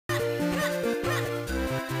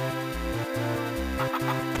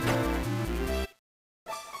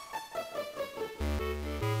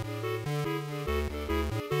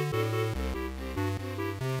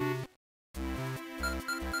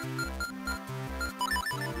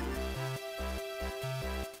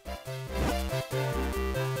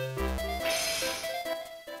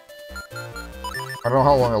don't know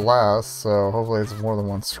how long it lasts, so hopefully it's more than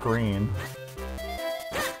one screen.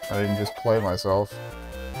 I didn't just play myself.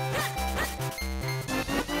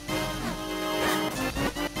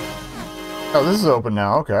 Oh, this is open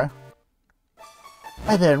now, okay.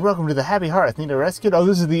 Hi there, and welcome to the Happy Hearth. Need a rescue? Oh,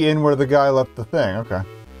 this is the inn where the guy left the thing, okay.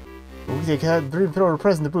 We take throw a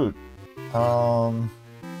present to boot. Well,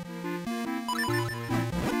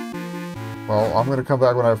 I'm gonna come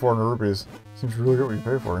back when I have 400 rupees. Seems really good what you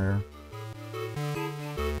pay for here.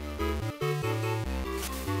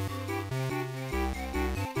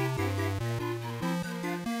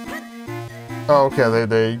 Oh, okay,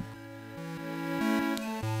 they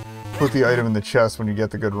put the item in the chest when you get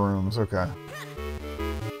the good rooms, okay.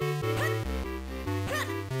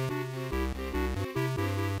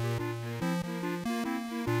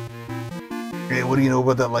 Hey, what do you know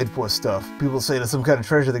about that light force stuff? People say it's some kind of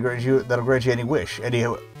treasure that'll grant you any wish.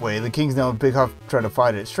 Anyway, the king's now in Big Huff trying to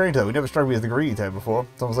find it. Strange though, he never struck me as the greedy type before.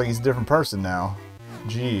 It's almost like he's a different person now.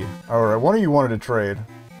 Gee. Alright, one of you wanted to trade.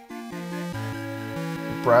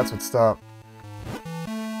 The brats would stop.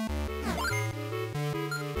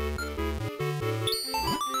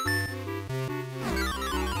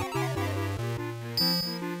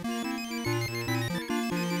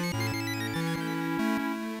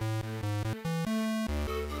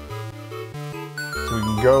 So we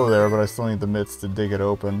can go there, but I still need the mitts to dig it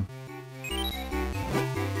open.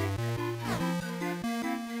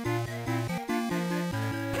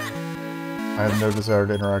 I have no desire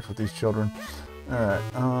to interact with these children. Alright,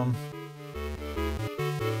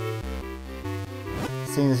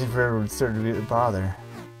 seeing this in forever would start to be a bother.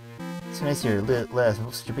 It's nice here last,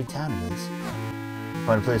 but such a big town it is.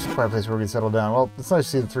 Find a quiet place where we can settle down. Well, it's nice to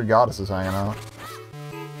see the three goddesses hanging out.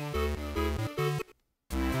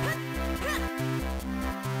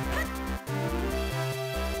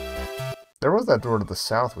 There was that door to the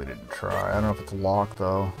south we didn't try. I don't know if it's locked,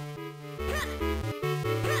 though.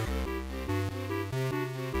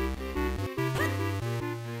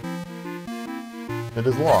 It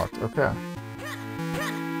is locked. Okay.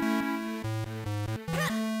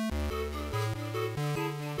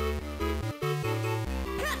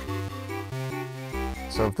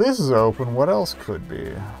 So if this is open, what else could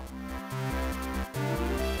be?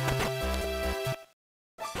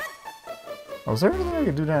 Oh, is there anything I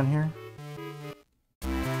could do down here?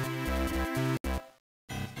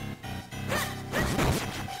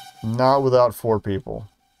 Not without 4 people.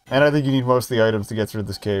 And I think you need most of the items to get through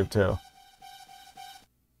this cave, too.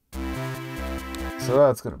 So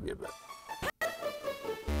that's gonna be a bit.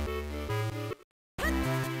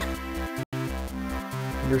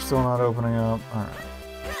 You're still not opening up. Alright.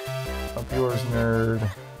 Up yours, nerd.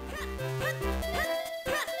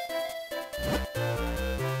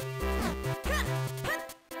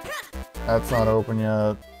 That's not open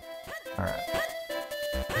yet. Alright.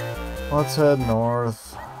 Let's head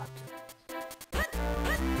north.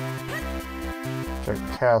 Check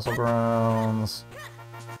the castle grounds.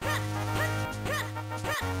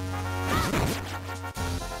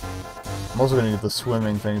 I'm also gonna need the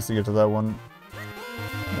swimming things to get to that one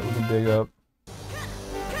that we can dig up.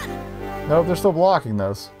 Nope, they're still blocking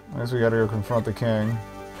this. I guess we gotta go confront the king.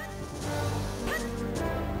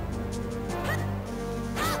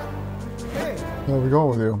 Where are we going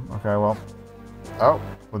with you? Okay, well. Oh,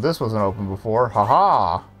 well this wasn't open before.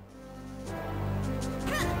 Haha!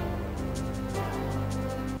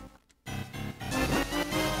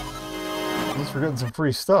 At least we're getting some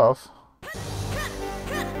free stuff.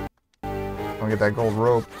 I'll get that gold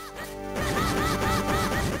rope.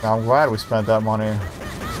 Now, I'm glad we spent that money.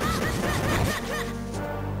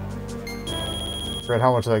 Forget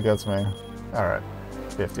how much that gets me. Alright.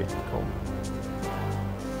 50. Cool.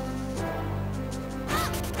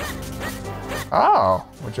 Oh!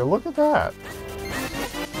 Would you look at that?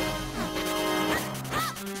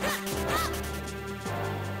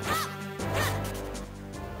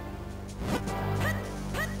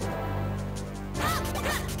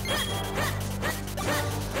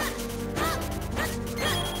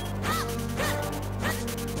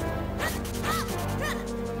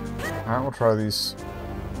 Alright, we'll try these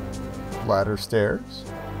ladder stairs.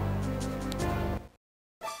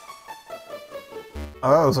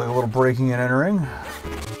 Oh, that was like a little breaking and entering.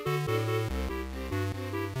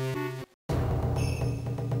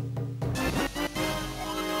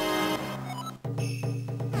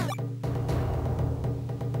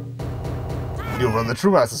 You are the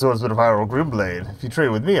true master swordsman of Hyrule Grimblade. If you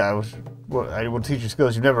train with me, I will teach you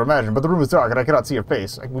skills you've never imagined. But the room is dark and I cannot see your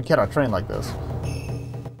face. We cannot train like this.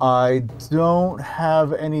 I don't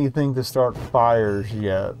have anything to start fires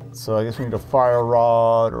yet, so I guess we need a fire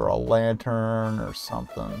rod or a lantern or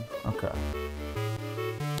something. Okay.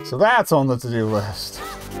 So that's on the to-do list.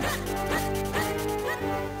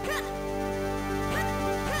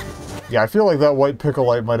 Yeah, I feel like that white pickle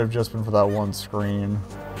light might have just been for that one screen.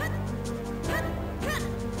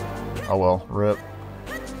 Oh well, rip.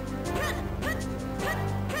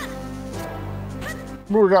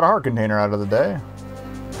 But we got a heart container out of the day.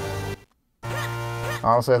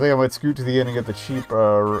 Honestly, I think I might scoot to the inn and get the cheap,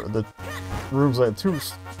 the rooms like two.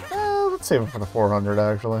 Let's save it for the 400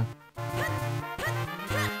 actually.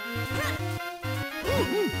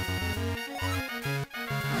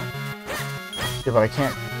 Yeah, but I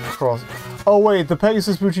can't cross. Oh wait, the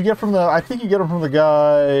Pegasus boots you get from the. I think you get them from the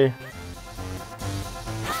guy.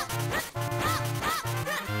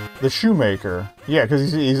 The shoemaker. Yeah,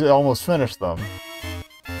 because he's almost finished them.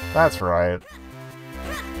 That's right.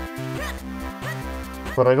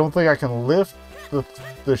 But I don't think I can lift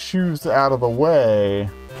the shoes out of the way.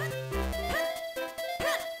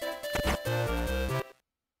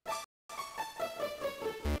 I'm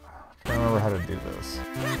trying to remember how to do this.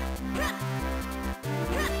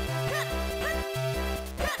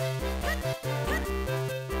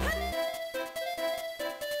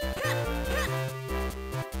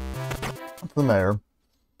 What's the mayor?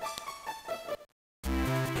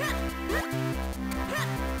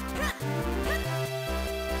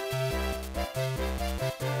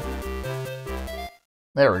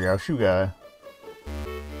 There we go, shoe guy.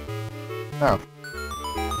 Oh.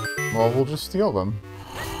 Well, we'll just steal them.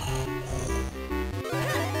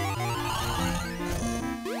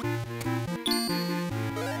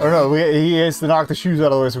 Oh no, he has to knock the shoes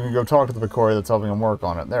out of the way so we can go talk to the Victoria that's helping him work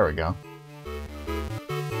on it. There we go.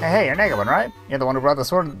 Hey, you're nekobun, right? You're the one who brought the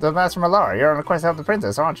sword to the Master Malara. You're on a quest to help the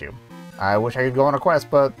princess, aren't you? I wish I could go on a quest,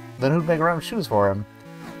 but then who'd make Rem shoes for him?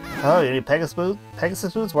 Oh, you need Pegasus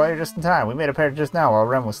boots? Well, you're just in time. We made a pair just now while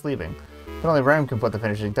Rem was sleeping. But only Rem can put the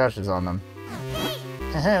finishing touches on them.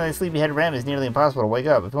 My sleepyhead Rem is nearly impossible to wake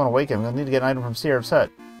up. If you want to wake him, you'll need to get an item from Syrup's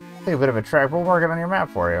hut. Take a bit of a trek, but we'll work it on your map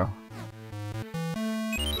for you.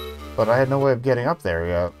 But I had no way of getting up there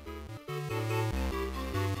yet.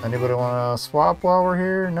 Anybody want to swap while we're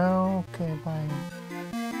here? No? Okay, bye.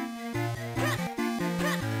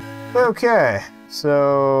 Okay,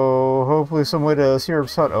 so hopefully some way to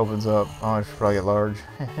Syrup's hut opens up. Oh, I should probably get large.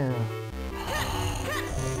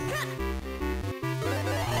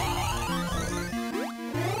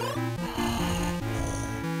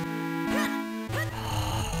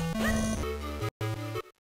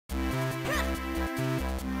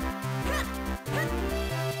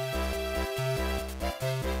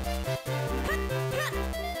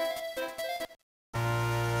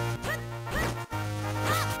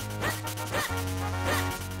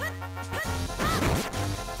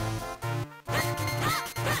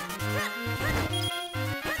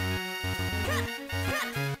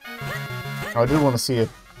 I did want to see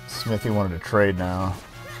if Smithy wanted to trade now.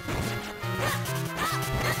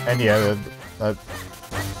 And yeah, that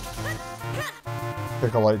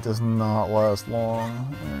pickle light does not last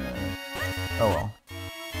long. Oh well.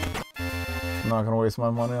 I'm not going to waste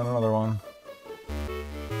my money on another one.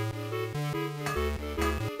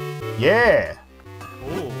 Yeah!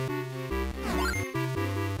 Ooh.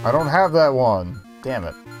 I don't have that one. Damn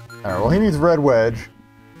it. Alright, well he needs red wedge.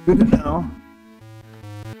 Good to know.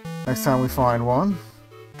 Next time we find one.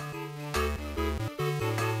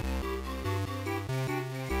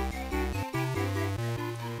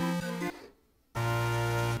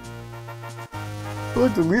 I'd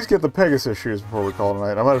like to at least get the Pegasus shoes before we call it a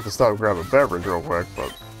night. I might have to stop and grab a beverage real quick,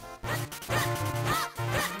 but...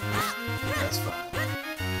 that's fine.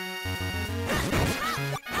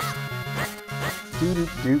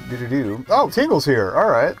 Do-do-do-do-do-do. Oh, Tingle's here!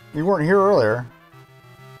 Alright. You weren't here earlier.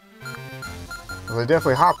 Well, they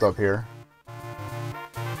definitely hopped up here.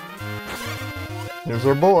 Here's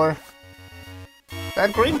our boy.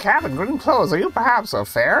 That green cap and green clothes, are you perhaps a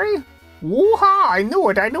fairy? Woo-ha! I knew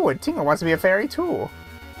it! Tingle wants to be a fairy too.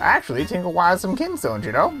 Actually, Tingle wants some kinstones,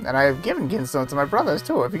 you know? And I have given kinstones to my brothers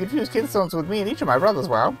too. If you could fuse kinstones with me and each of my brothers,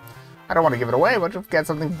 well, I don't want to give it away, but you'll get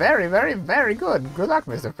something very, very, very good. Good luck,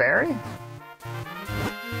 Mr. Fairy.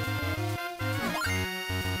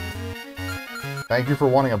 Thank you for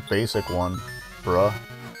wanting a basic one, bruh.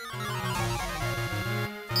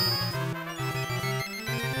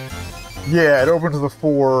 Yeah, it opens the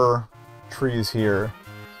 4 trees here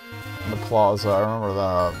in the plaza. I remember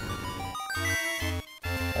that.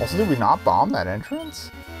 Also, did we not bomb that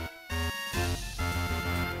entrance?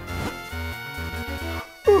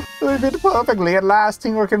 We did perfectly. At last,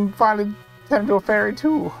 Tingle can finally turn into a fairy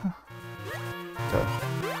too. Okay.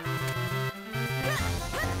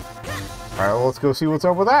 Alright, well, let's go see what's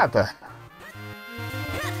up with that then.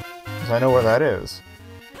 Because I know where that is.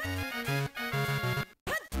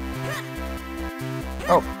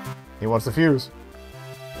 He wants the fuse.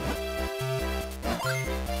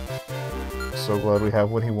 So glad we have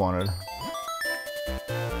what he wanted.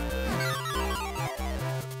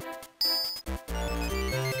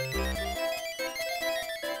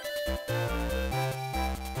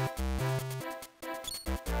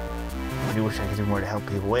 I do wish I could do more to help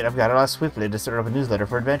people. Wait, I've got it all swiftly to start up a newsletter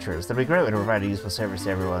for adventurers. That'd be a great way to provide a useful service to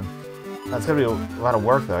everyone. That's gonna be a lot of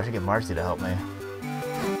work, though. I should get Marcy to help me.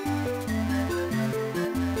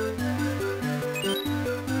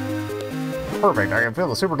 Perfect. I can feel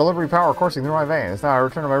the super delivery power coursing through my veins. Now I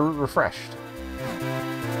return to my route refreshed.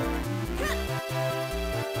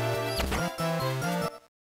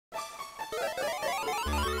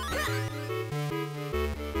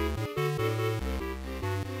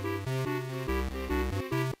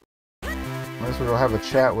 I guess we're gonna have a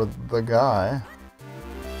chat with the guy.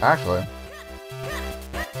 Actually.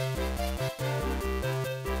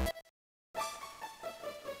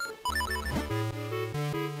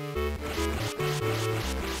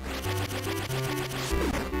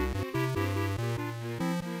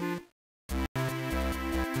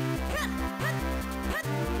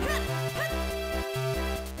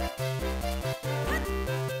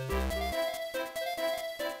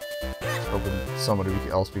 Hoping somebody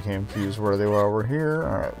else became fused where they were over here.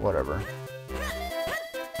 Alright, whatever.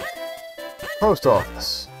 Post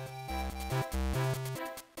office.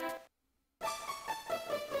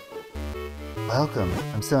 Welcome.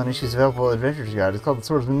 I'm selling Ishi's available adventures guide. It's called the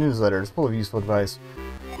Swordsman Newsletter. It's full of useful advice.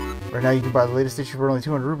 Right now you can buy the latest issue for only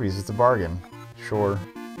 200 rupees. It's a bargain. Sure.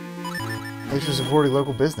 Thanks for supporting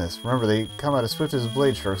local business. Remember, they come out as swift as a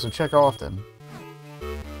blade stroke, so check often.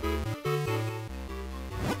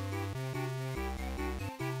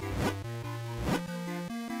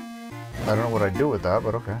 I don't know what I'd do with that,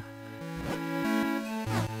 but okay.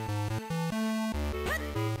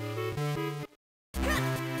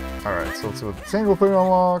 Alright, so let's see what the Tingle thing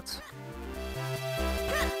unlocked.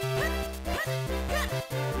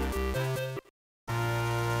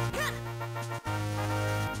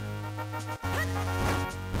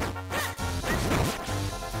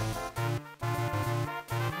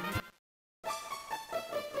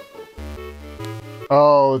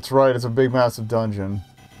 Oh, it's right, it's a big massive dungeon.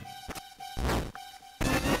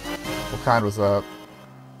 What kind was that?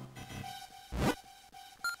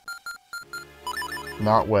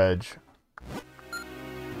 Not wedge.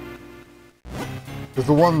 Because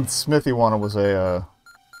the one Smithy wanted was a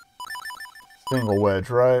single wedge,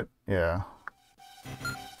 right? Yeah.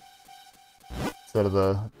 Instead of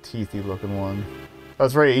the teethy looking one.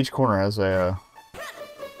 That's right, each corner has a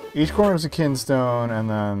each corner is a kinstone, and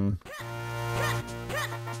then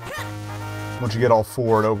once you get all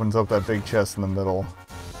four, it opens up that big chest in the middle.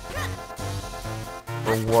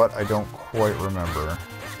 For what, I don't quite remember.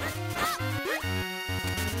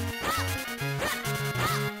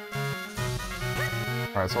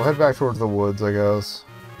 Alright, so we'll head back towards the woods, I guess.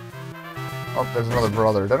 Oh, there's another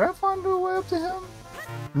brother. Did I find a way up to him?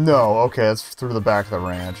 No, okay, it's through the back of the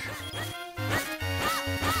ranch.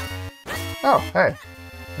 Oh, hey.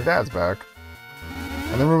 Your dad's back.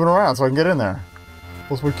 And they're moving around so I can get in there.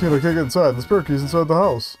 What's my kid? I can't get inside. The spare key's inside the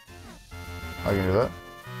house. I can do that.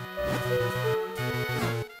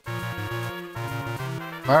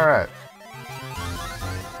 Alright.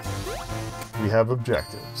 We have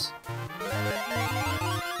objectives.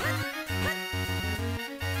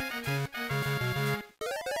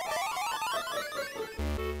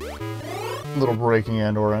 Little breaking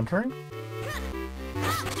and or entering.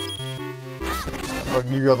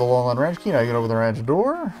 You got the long line ranch key, now you get over the ranch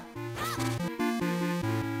door.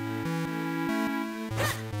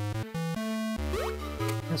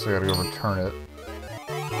 Guess I gotta go return it.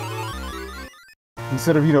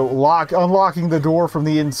 Instead of, you know, unlocking the door from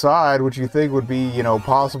the inside, which you think would be, you know,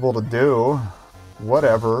 possible to do.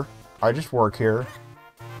 Whatever. I just work here.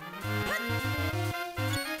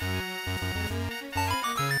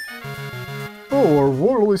 Oh, our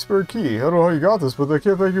one only spare key. I don't know how you got this, but I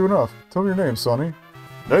can't thank you enough. Tell me your name, Sonny.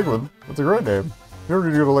 Nekobun? That's a great name. If you ever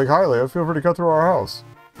need to go to Lake Hylia, feel free to cut through our house.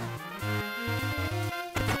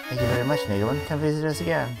 Thank you very much, Nekobun. Come visit us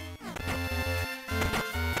again.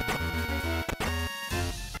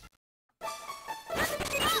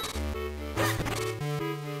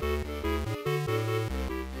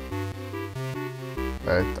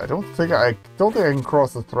 I don't think I can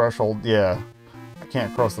cross the threshold. Yeah. I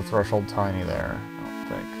can't cross the threshold tiny there. I don't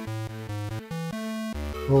think.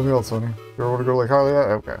 What else, Sonny? You ever want to go to Lake Hylia?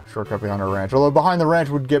 Okay, shortcut behind our ranch. Although behind the ranch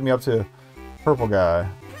would get me up to purple guy.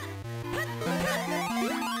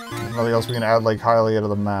 Nothing else we can add Lake Hylia to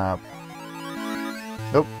the map.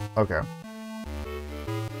 Nope. Okay.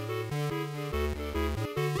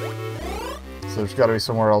 So there's got to be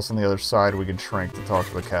somewhere else on the other side we can shrink to talk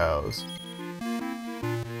to the cows.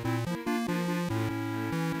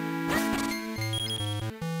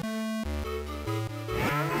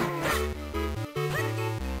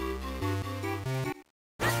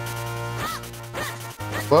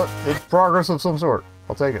 But it's progress of some sort.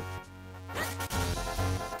 I'll take it.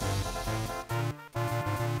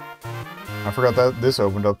 I forgot that this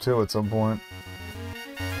opened up too at some point.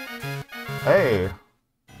 Hey!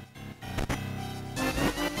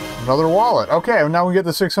 Another wallet. Okay, now we get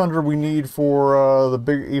the 600 we need for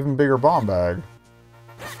the even bigger bomb bag.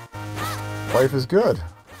 Life is good.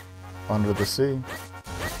 Under the sea.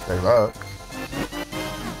 Take that.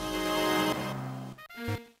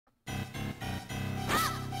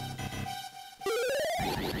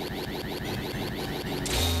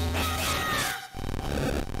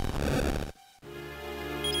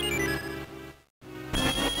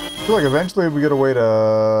 I feel like eventually we get a way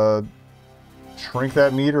to shrink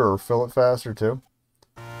that meter or fill it faster too.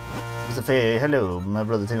 Mr. Faye, hello. My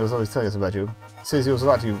brother Tingle's always telling us about you. He says he owes a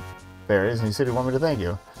lot to you, berries, and he said he wanted me to thank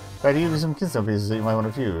you. But he gave me some kinstone pieces that you might want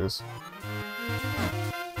to fuse.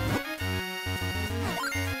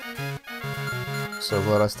 So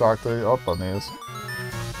glad I stocked up on these.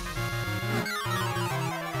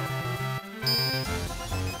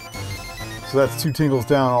 So that's 2 Tingles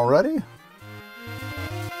down already?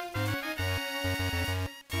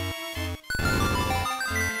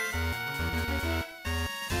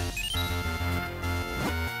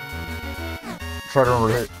 Try to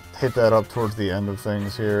remember to hit that up towards the end of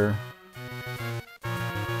things here.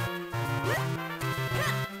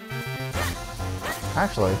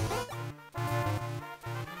 Actually,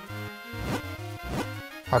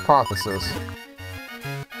 hypothesis.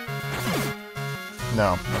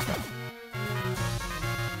 No. Okay.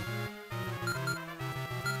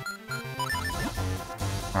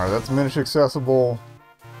 Alright, that's Minish accessible.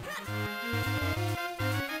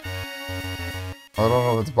 I don't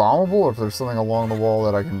know if it's bombable or if there's something along the wall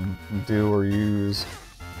that I can do or use.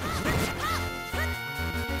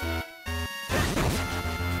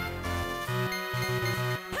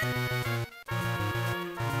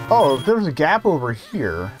 Oh, if there's a gap over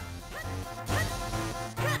here,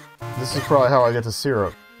 this is probably how I get to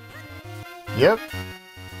syrup. Yep.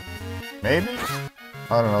 Maybe?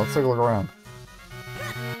 I don't know. Let's take a look around.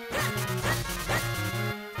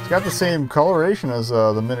 It's got the same coloration as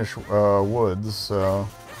the Minish woods, so...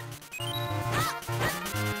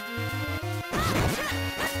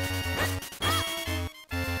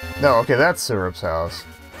 No, okay, that's Syrup's house.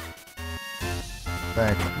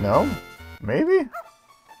 No? Maybe?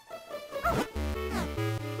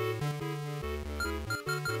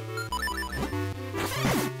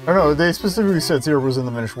 I don't know, they specifically said Syrup was in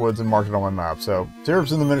the Minish Woods and marked it on my map, so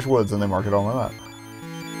Syrup's in the Minish Woods and they mark it on my map.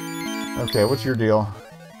 Okay, what's your deal?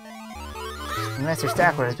 Master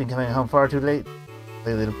Stackwell has been coming home far too late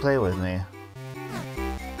lately to play with me.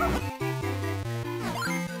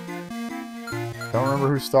 Don't remember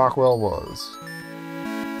who Stockwell was.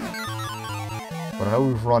 But I know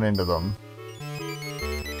we've run into them.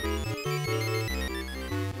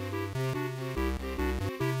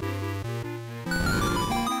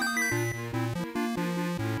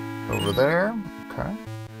 Over there? Okay.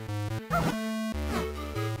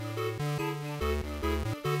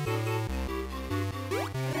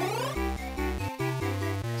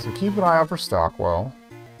 So keep an eye out for Stockwell.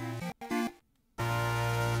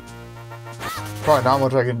 Probably not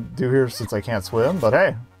much I can do here since I can't swim, but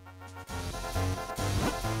hey.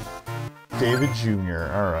 David Jr.,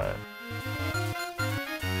 alright.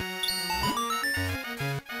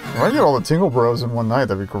 If I get all the Tingle Bros in one night,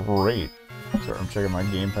 that'd be great. Sorry, I'm checking my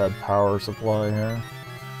gamepad power supply here.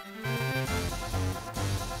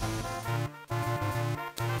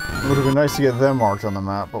 It would have been nice to get them marked on the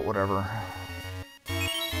map, but whatever.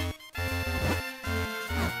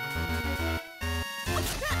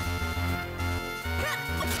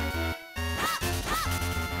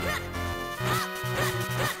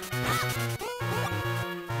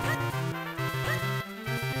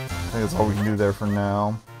 I think that's all we can do there for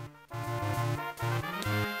now.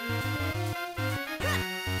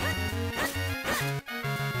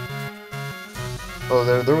 Oh,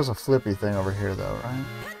 there was a flippy thing over here, though, right?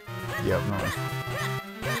 Yep, no.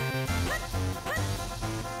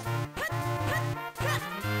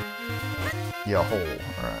 Yeah, hole.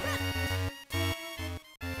 Alright.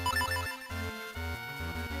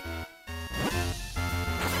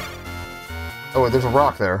 Oh, wait, there's a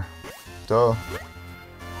rock there. Duh.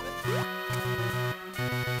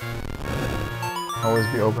 Always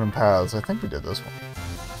be opening paths. I think we did this one.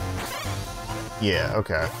 Yeah,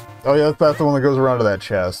 okay. Oh yeah, that's the one that goes around to that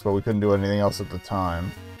chest, but we couldn't do anything else at the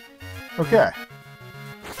time. Okay.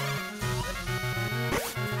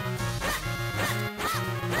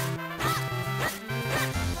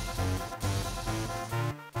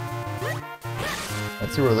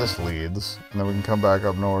 Let's see where this leads, and then we can come back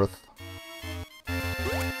up north.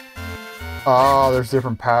 Oh, there's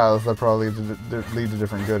different paths that probably lead to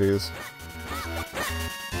different goodies.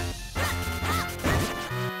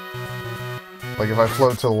 Like, if I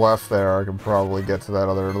float to the left there, I can probably get to that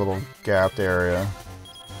other little gapped area.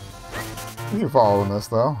 You can follow this,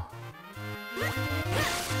 though.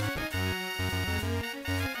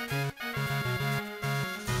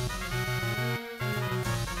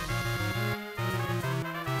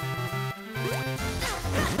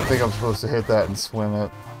 I think I'm supposed to hit that and swim it.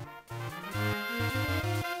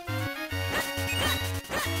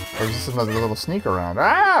 There's just another little sneak around.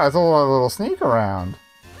 Ah! It's a little sneak around.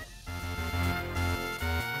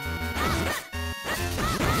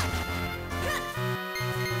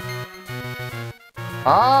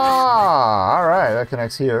 Ah! Alright, that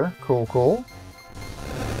connects here. Cool, cool.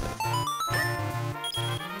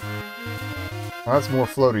 Well, that's more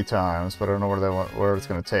floaty times, but I don't know where it's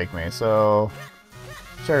going to take me. So,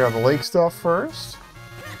 check out the lake stuff first.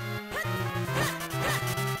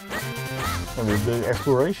 Gonna be a big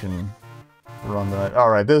exploration run tonight.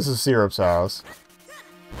 Alright, this is Syrup's house.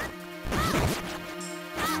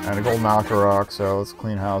 And a gold knocker rock, so let's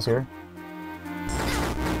clean house here.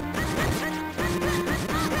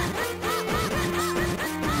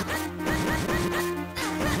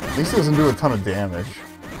 At least it doesn't do a ton of damage.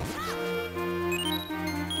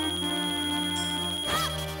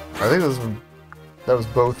 I think that was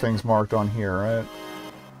both things marked on here, right?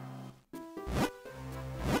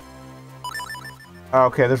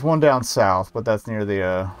 Okay, there's one down south, but that's near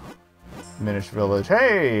the Minish village.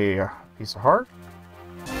 Hey! Piece of heart.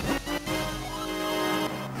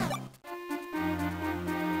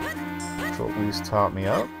 Which will at least top me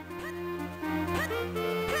up.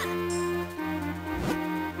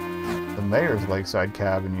 The mayor's lakeside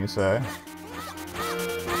cabin, you say?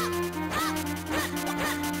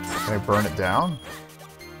 Can I burn it down?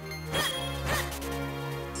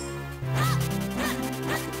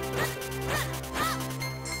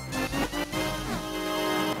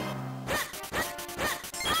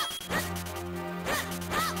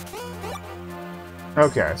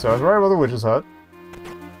 Okay, so I was right about the witch's hut.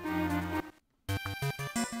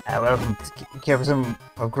 Welcome to care for some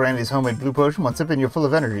of Granny's homemade blue potion. One sip and you're full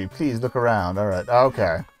of energy. Please look around. Alright,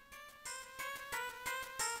 okay. I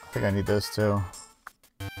think I need this too.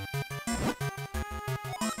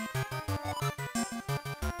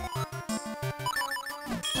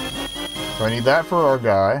 So I need that for our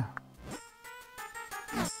guy.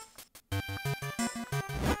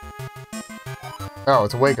 Oh,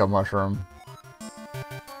 it's a wake-up mushroom.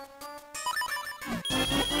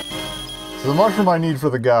 So the mushroom I need for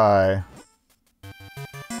the guy.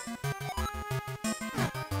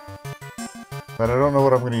 But I don't know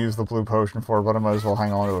what I'm going to use the blue potion for, but I might as well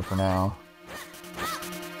hang on to it for now.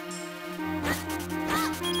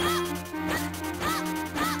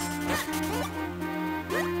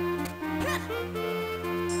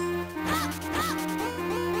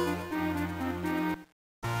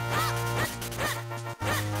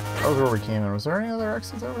 That was where we came in. Was there any other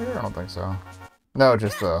exits over here? I don't think so. No,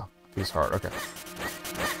 just the piece of heart. Okay.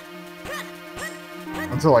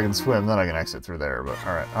 Until I can swim, then I can exit through there, but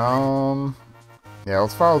alright. Yeah,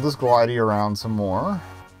 let's follow this glidey around some more.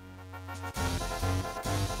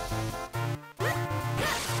 Okay,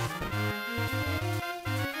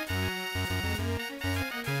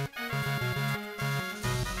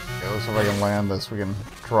 let's see if I can land this. We can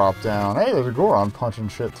drop down. Hey, there's a Goron punching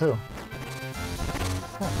shit, too.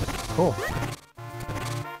 Yeah, cool.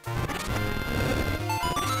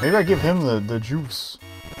 Maybe I give him the juice.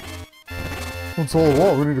 Once all the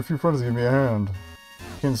wall, we need a few friends to give me a hand.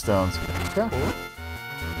 Kinstones. Okay.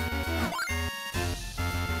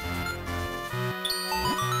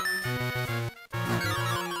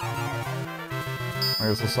 I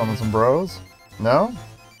guess we'll summon some bros. No?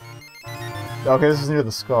 Okay, this is near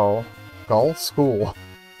the skull. Skull? School.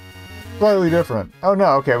 Slightly different. Oh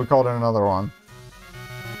no, okay, we called in another one.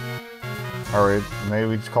 Alright, maybe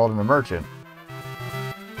we just called in a merchant.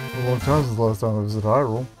 A long time since the last time I visited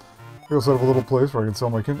Hyrule. I'll set up a little place where I can sell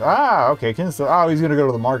my kin. Ah, okay, Kinstone. Oh, he's gonna go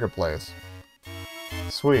to the marketplace.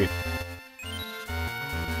 Sweet.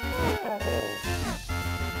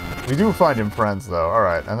 We do find him friends, though.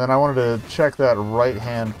 Alright, and then I wanted to check that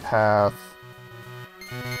right-hand path.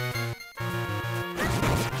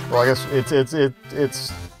 Well, I guess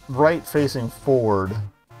it's right facing forward.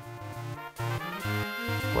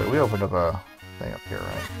 Wait, we opened up a thing up here,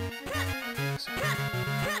 right? So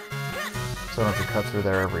I don't have to cut through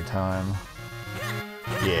there every time.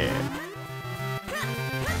 Yeah.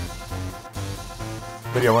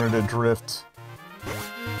 But yeah, I wanted to drift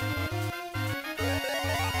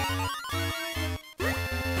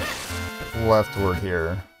leftward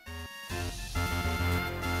here.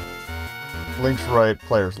 Link's right,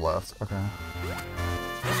 player's left. Okay.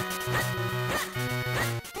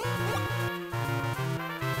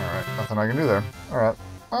 Alright, nothing I can do there. Alright.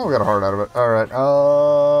 Oh, we got a heart out of it. Alright,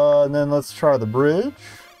 and then let's try the bridge.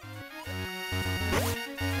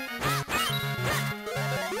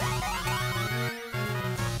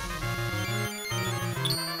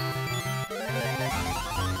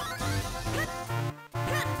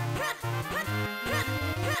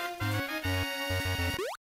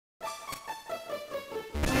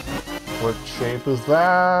 What shape is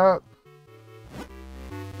that?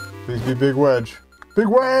 Please be Big Wedge. Big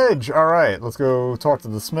Wedge! Alright, let's go talk to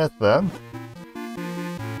the smith then.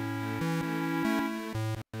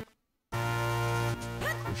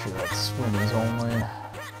 Pretty sure that's swimmers only.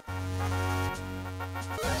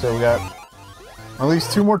 So we got at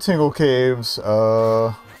least 2 more Tingle caves.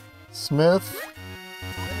 Smith.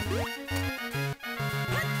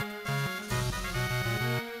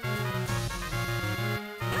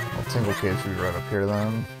 Tingle cave should be right up here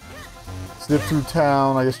then. Zip through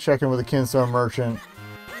town, I guess check in with the Kinstone merchant.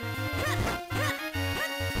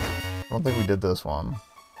 I don't think we did this one.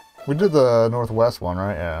 We did the northwest one,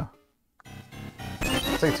 right? Yeah.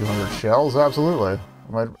 I'll take 200 shells, absolutely.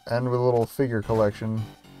 Might end with a little figure collection.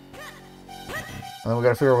 And then we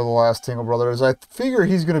gotta figure out where the last Tingle brother is. I figure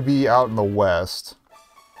he's gonna be out in the west.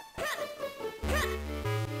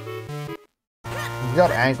 We've got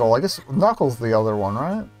Ankle. I guess Knuckle's the other one,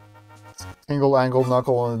 right? Tingle, Angle,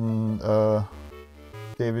 Knuckle, and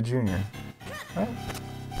David Jr. Right?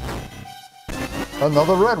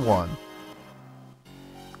 Another red one.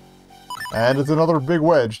 And it's another big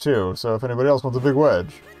wedge, too. So if anybody else wants a big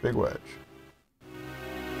wedge, big wedge.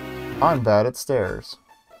 I'm bad at stairs.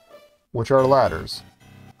 Which are ladders.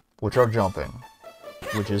 Which are jumping.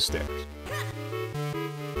 Which is stairs.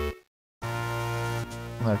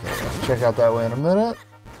 Okay, check out that way in a minute.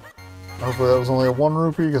 Hopefully that was only a 1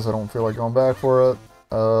 rupee, because I don't feel like going back for it.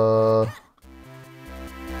 Alright,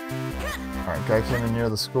 guy came in near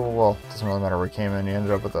the school. Well, doesn't really matter where he came in. He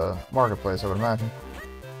ended up at the marketplace, I would imagine.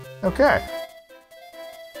 Okay.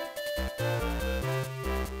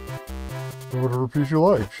 Whatever piece you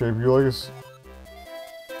like. Shape you like is...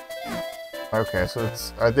 Okay, so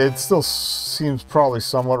it's... it still seems probably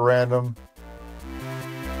somewhat random.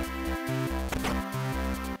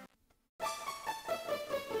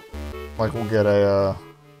 Like we'll get a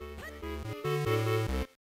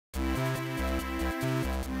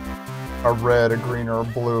red, a green, or a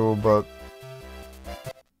blue, but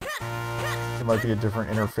it might be a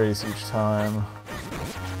different interface each time.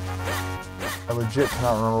 I legit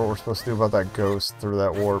cannot remember what we're supposed to do about that ghost through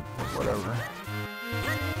that warp, whatever.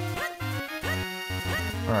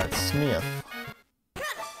 Alright, Smith.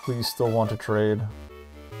 Please still want to trade.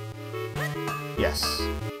 Yes.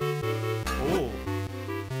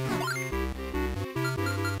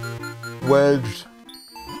 Wedged.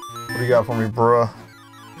 What do you got for me, bruh?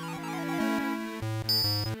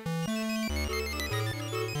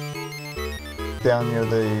 Down near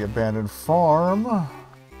the abandoned farm.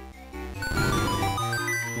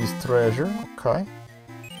 East treasure, okay.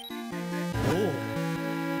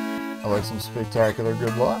 I like some spectacular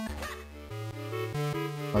good luck.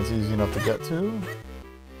 That's easy enough to get to.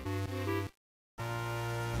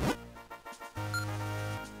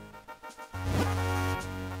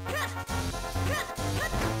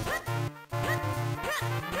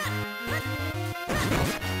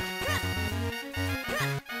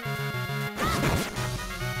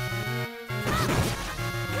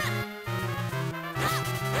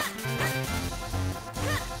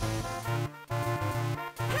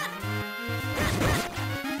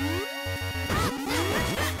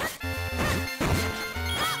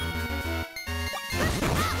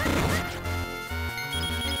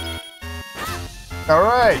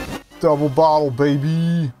 Alright, double bottle,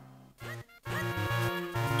 baby.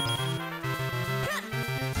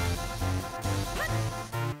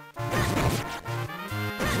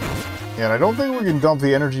 Yeah, and I don't think we can dump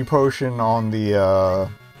the energy potion on the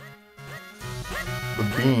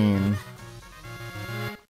bean.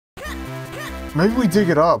 Maybe we dig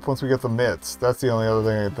it up once we get the mitts. That's the only other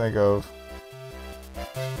thing I can think of.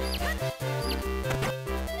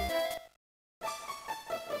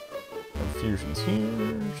 Fusion's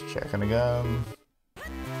here. Just checking again.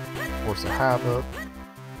 Force a habit.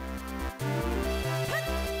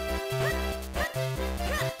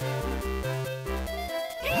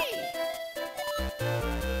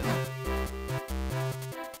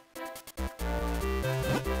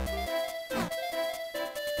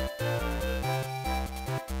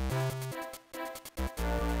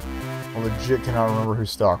 legit cannot remember who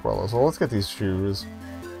Stockwell is. Well, let's get these shoes.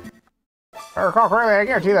 If I recall correctly, I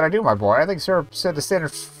guarantee that I do, my boy. I think Sir said to stand in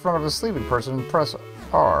front of a sleeping person and press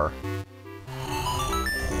R.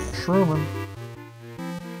 Shroomin'.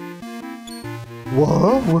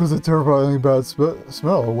 What? What is a terrifyingly bad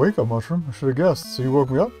smell? A wake-up mushroom? I should have guessed. So you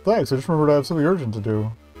woke me up? Thanks, I just remembered I have something urgent to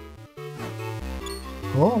do.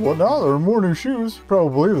 Oh, what now? There are more new shoes. You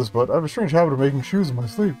probably believe this, but I have a strange habit of making shoes in my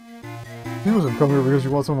sleep. You wasn't come here because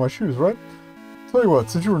you want some of my shoes, right? Tell you what,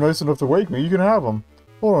 since you were nice enough to wake me, you can have them.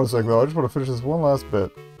 Hold on a sec, though. I just want to finish this one last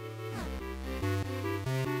bit.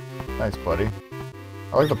 Thanks, buddy.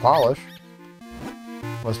 I like the polish.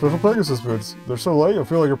 My special Pegasus boots. They're so light, you'll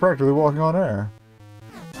feel like you're practically walking on air.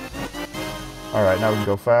 Alright, now we can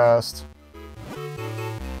go fast.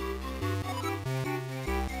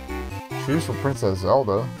 Shoes for Princess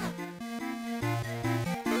Zelda.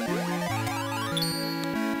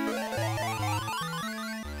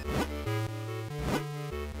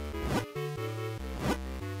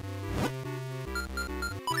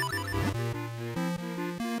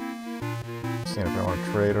 Seeing if I want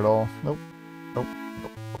to trade at all. Nope. Nope.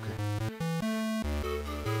 Nope. Okay.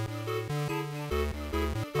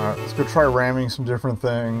 Alright, let's go try ramming some different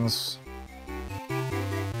things.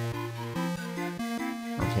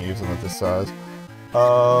 I can't use them at this size.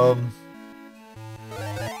 I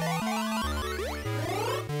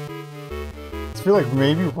feel like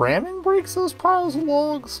maybe ramming breaks those piles of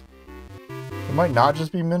logs. It might not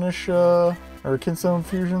just be Minish, or Kinstone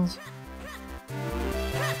fusions.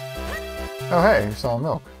 Oh hey, you're selling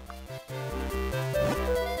milk.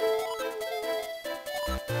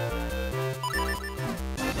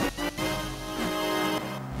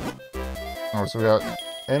 Alright, so we got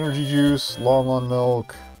energy juice, long on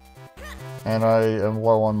milk, and I am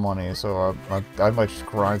low on money, so I might just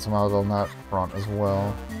grind some out on that front as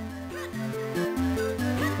well.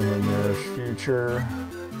 In the nearest future.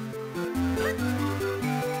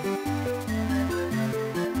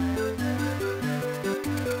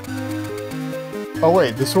 Oh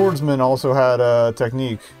wait, the swordsman also had a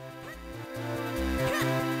technique.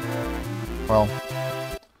 Well,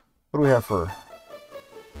 what do we have for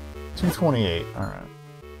 228? Alright.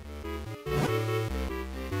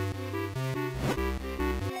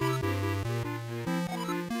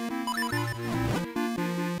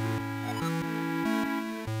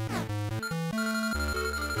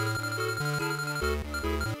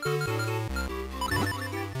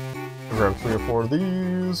 Grab 3 or 4 of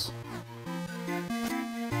these.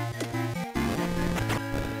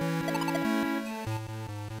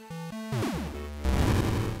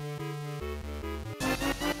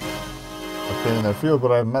 Been in their field,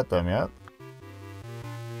 but I haven't met them yet.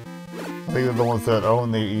 I think they're the ones that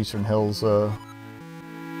own the Eastern Hills farm.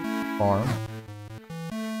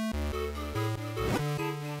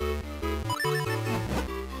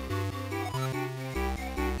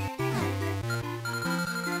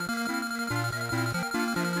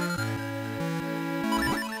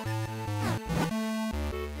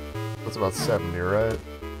 That's about 70, right?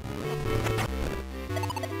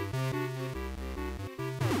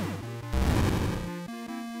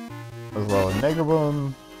 As well as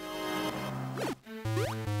nekobun.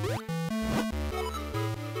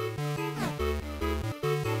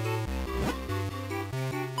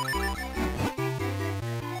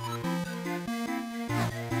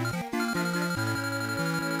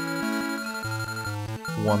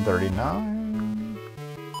 $139.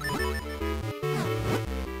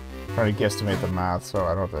 Trying to guesstimate the math so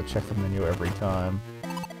I don't have to check the menu every time.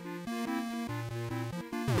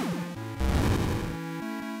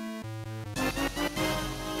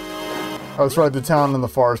 Oh, that's right, the town and the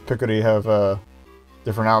forest Picardy have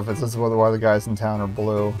different outfits. That's why the guys in town are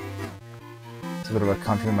blue. It's a bit of a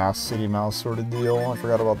country mouse, city mouse sort of deal. I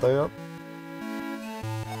forgot about that.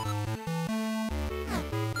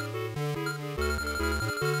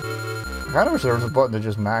 I kind of wish there was a button to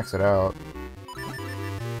just max it out.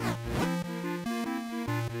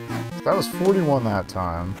 That was 41 that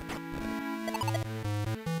time.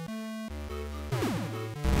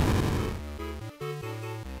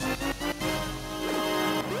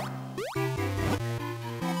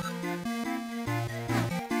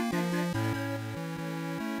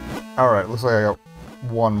 Alright, looks like I got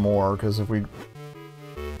one more, because if we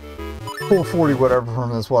pull 40 whatever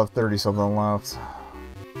from this, we'll have 30 something left.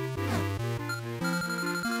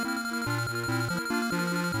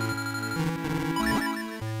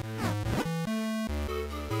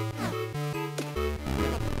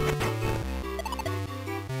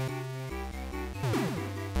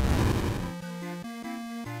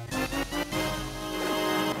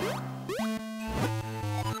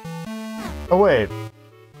 Oh wait.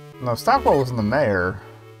 No, Stockwell was in the mayor.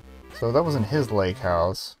 So that wasn't his lake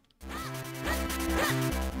house.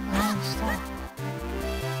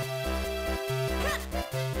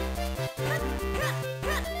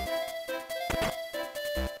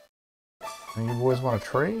 And you boys want to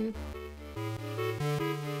trade?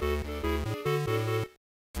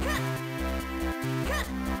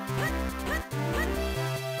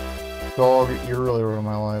 Dog, you're really ruining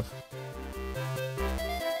my life.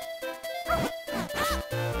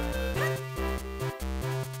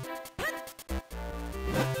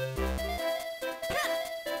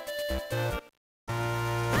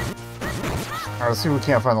 Alright, let's see if we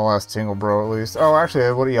can't find the last Tingle bro at least. Oh, actually,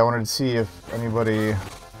 I wanted to see if anybody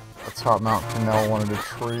at Top Mount Canal wanted to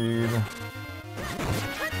trade.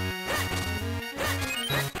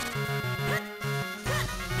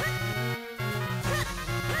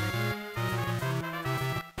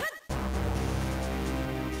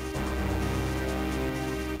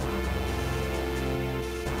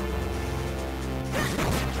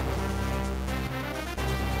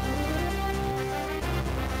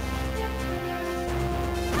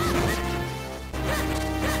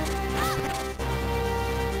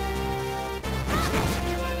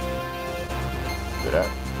 That.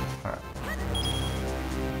 Alright.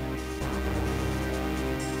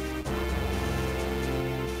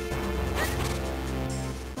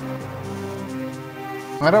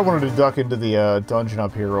 I wanted to duck into the dungeon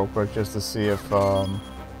up here real quick just to see if oh.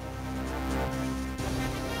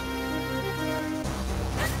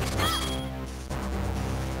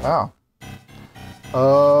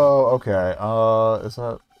 Oh, okay. Is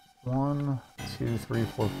that 1, 2, 3,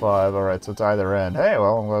 4, 5? Alright, so it's either end. Hey,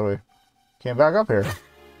 well, I'm glad we came back up here.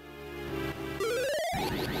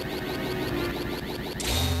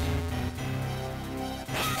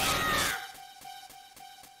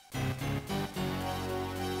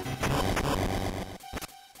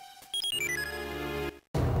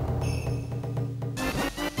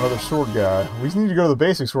 Another sword guy. We need to go to the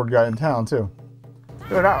basic sword guy in town, too.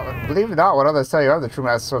 Believe it or not, what others tell you, I'm the true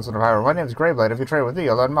master swordsman of Hyrule. My name is Greyblade. If you train with me,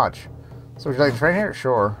 you'll learn much. So would you like to train here?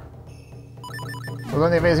 Sure. We'll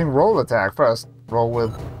learn the amazing roll attack. First, roll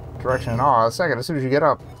with direction and R. Second, as soon as you get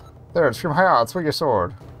up. Third, scream high out, swing your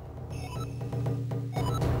sword.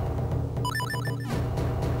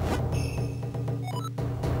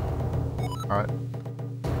 Alright.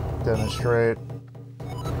 Demonstrate.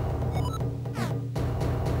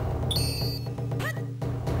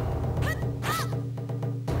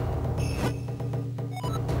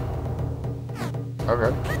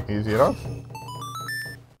 Okay, easy enough.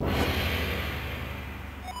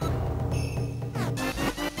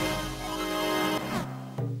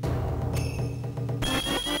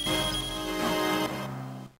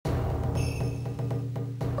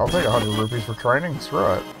 I'll take 100 rupees for training, screw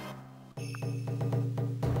it.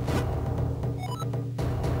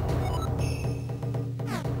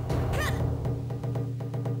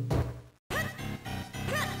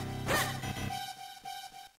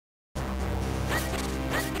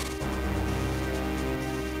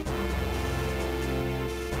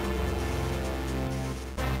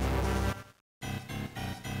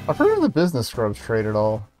 I've heard of the business scrubs trade at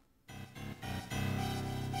all.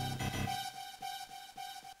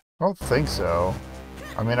 I don't think so.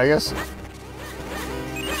 I mean, I guess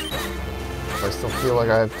I still feel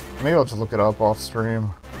like maybe I'll just look it up off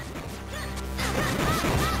stream.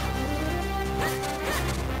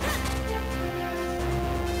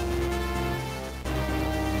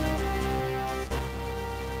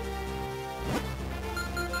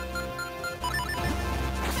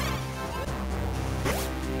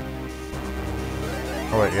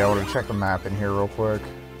 Oh wait, yeah, I want to check the map in here real quick.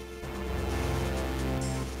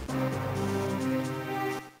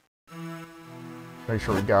 Make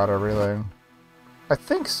sure we got everything. I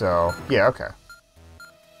think so. Yeah, okay.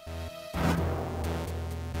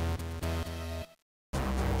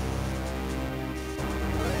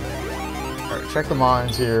 Alright, check the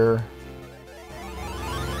mines here.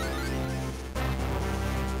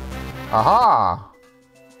 Aha!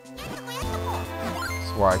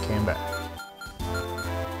 That's why I came back.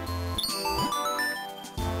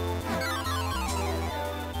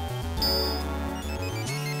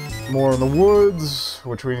 More in the woods,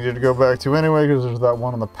 which we needed to go back to anyway, because there's that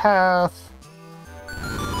one on the path.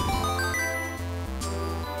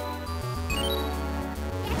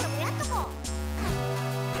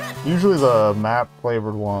 Usually the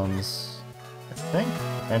map-flavored ones, I think,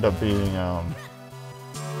 end up being, or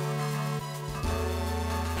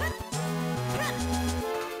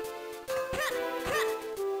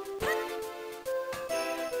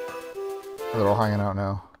they're all hanging out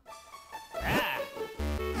now.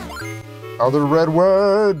 Other red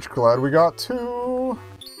wedge. Glad we got two.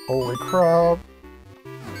 Holy crap.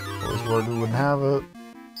 I was worried we wouldn't have it.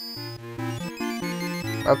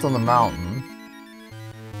 That's on the mountain.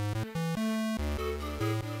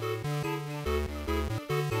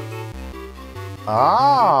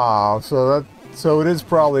 Ah, so it is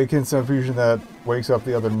probably a Kinsem fusion that wakes up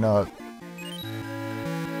the other nut.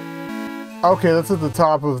 Okay, that's at the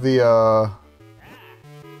top of the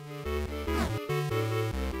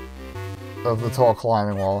tall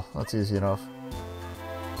climbing wall. That's easy enough.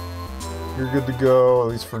 You're good to go, at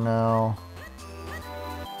least for now.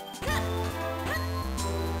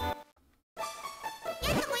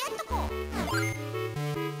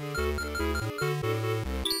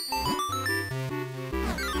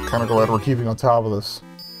 Kinda glad we're keeping on top of this.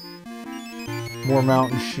 More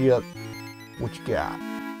mountain shit. What you got?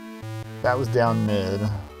 That was down mid.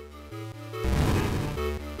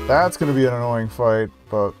 That's gonna be an annoying fight,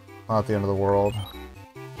 but not the end of the world.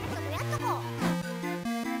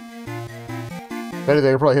 If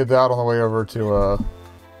anything, I probably hit that on the way over to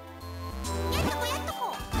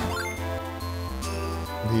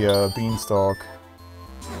the beanstalk.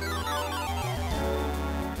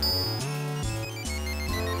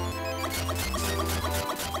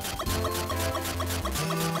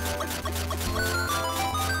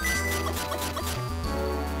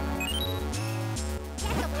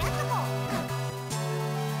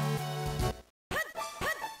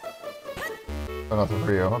 Oh, nothing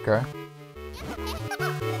for you, okay.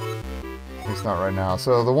 At least not right now.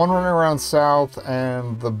 So the one running around south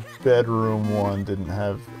and the bedroom one didn't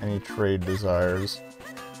have any trade desires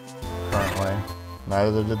currently.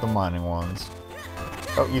 Neither did the mining ones.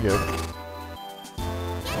 Oh, you do.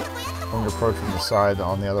 I'm going to approach from the side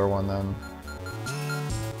on the other one then.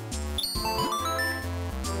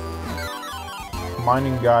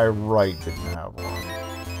 Mining guy right didn't have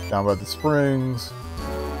one. Down by the springs.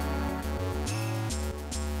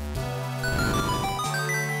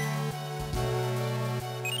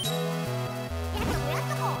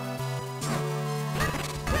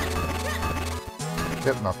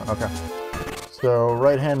 Yep, nothing. Okay. So,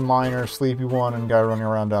 right-hand miner, sleepy one, and guy running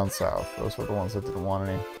around down south. Those were the ones that didn't want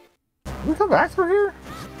any. Did we come back through here?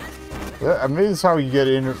 Yeah, maybe this is how you get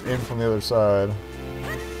in from the other side.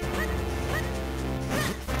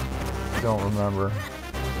 Don't remember.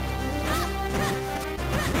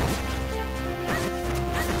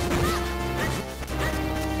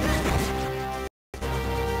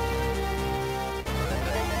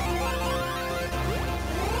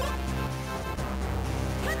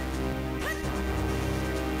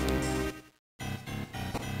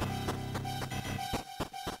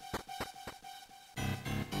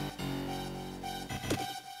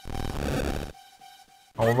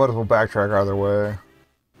 Oh, we might as well backtrack either way.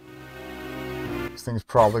 These things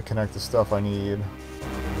probably connect to stuff I need.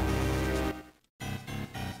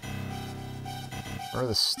 Or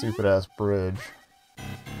this stupid-ass bridge.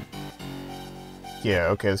 Yeah,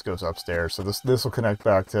 okay, this goes upstairs, so this will connect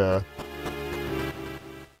back to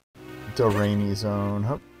the rainy zone.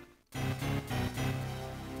 Hup.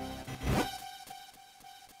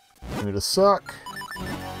 Give me to suck.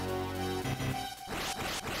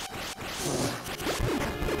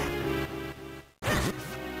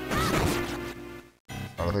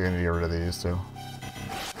 I don't think I need to get rid of these two.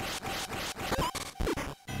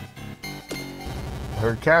 I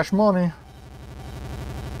heard cash money.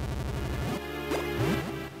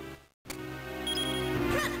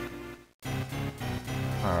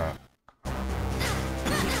 Alright.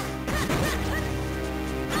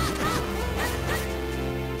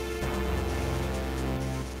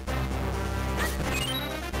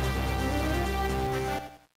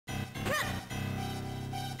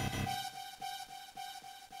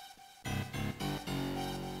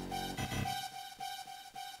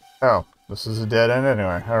 Oh, this is a dead end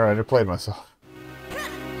anyway. Alright, I played myself.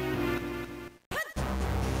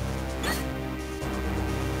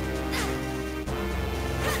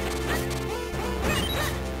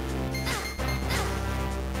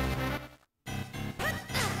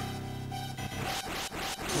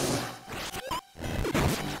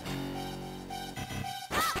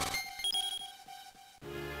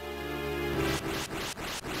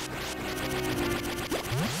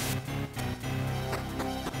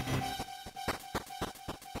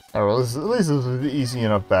 Oh, well, at least this is an easy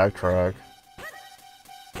enough backtrack.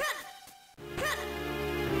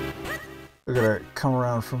 We're gonna come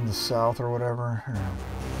around from the south or whatever.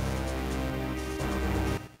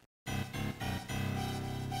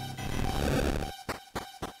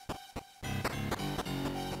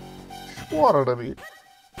 Water to be.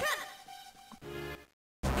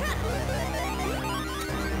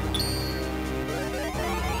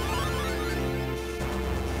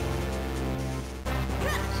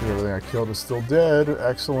 See, everything I killed is still dead.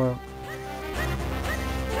 Excellent.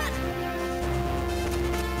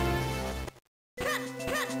 See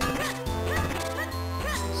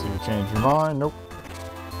if you change your mind. Nope.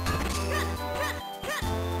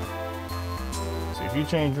 See if you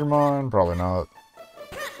change your mind. Probably not.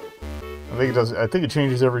 I think it does. I think it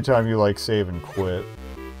changes every time you like save and quit.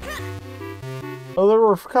 Oh, there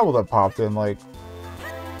were a couple that popped in like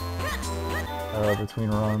between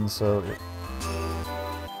runs, so.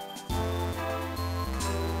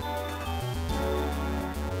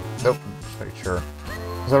 Nope, just make sure.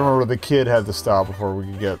 Because I remember the kid had to stop before we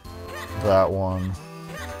could get that one.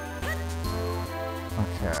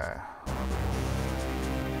 Okay.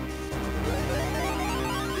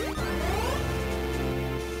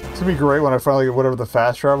 It's gonna be great when I finally get whatever the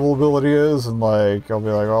fast travel ability is, and like, I'll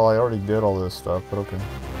be like, oh, I already did all this stuff, but okay.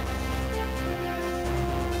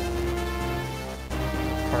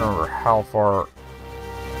 I can't remember how far.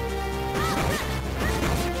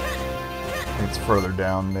 It's further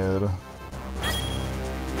down mid.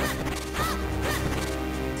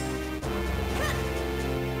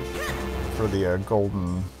 For the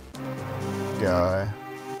golden guy.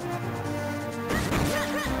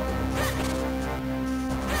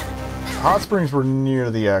 Hot springs were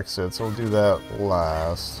near the exit, so we'll do that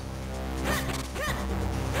last.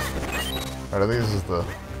 Alright, I think this is the...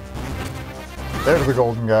 There's the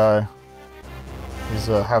golden guy. He's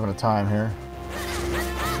having a time here.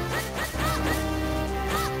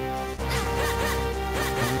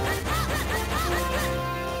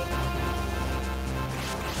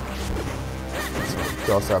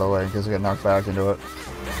 Dust out of the way because we get knocked back into it.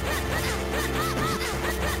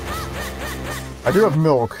 I do have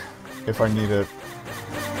milk if I need it.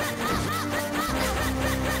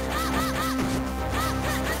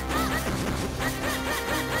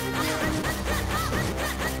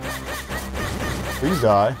 Please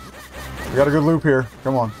die. We got a good loop here.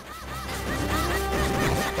 Come on.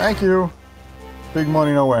 Thank you. Big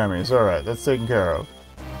money, no whammies. Alright, that's taken care of.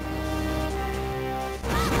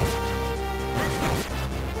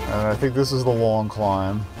 And I think this is the long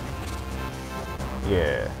climb.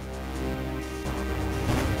 Yeah.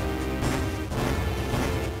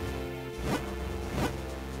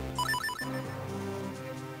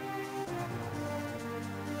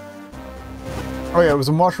 Oh yeah, it was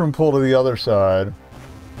a mushroom pull to the other side.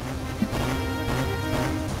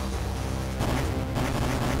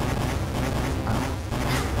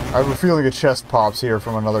 I have a feeling a chest pops here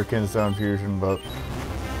from another Kinstone fusion, but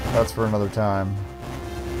that's for another time.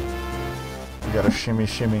 We got a shimmy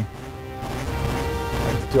shimmy.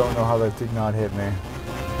 I don't know how that did not hit me.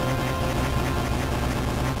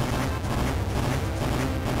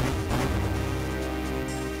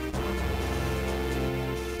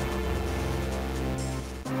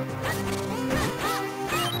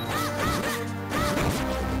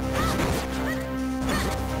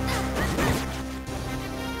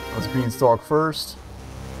 Let's beanstalk first.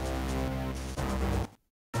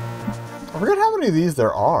 I forget how many of these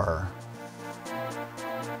there are.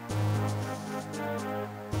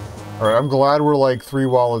 Alright, I'm glad we're like 3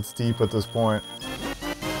 wallets deep at this point.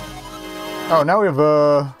 Oh, now we have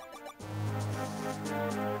I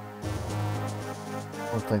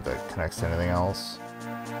don't think that connects to anything else.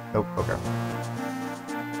 Nope, okay.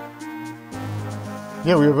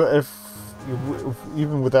 Yeah, we have if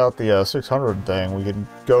even without the 600 thing, we can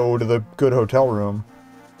go to the good hotel room.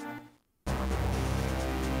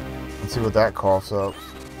 Let's see what that coughs up.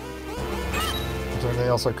 Is there anything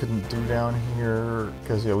else I couldn't do down here?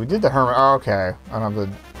 Because, yeah, we did the hermit. Oh, okay. I don't have the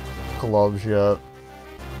gloves yet.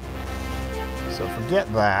 So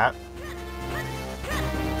forget that.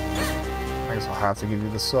 I guess I'll have to give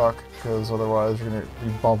you the suck, because otherwise you're going to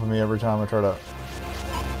be bumping me every time I try to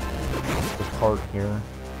depart here.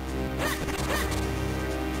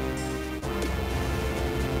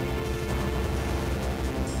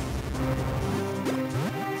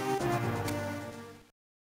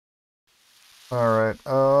 Alright,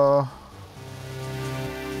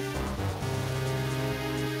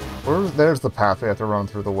 there's the path we have to run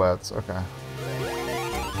through the wets, okay.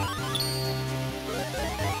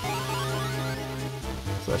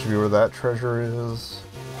 So that should be where that treasure is.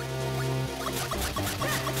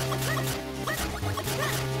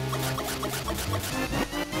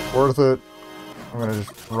 Worth it. I'm gonna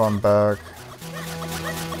just run back.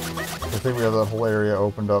 I think we have that whole area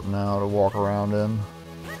opened up now to walk around in.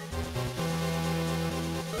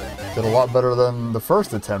 Did a lot better than the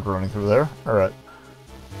first attempt running through there. Alright.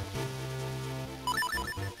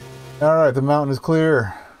 Alright, the mountain is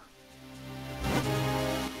clear.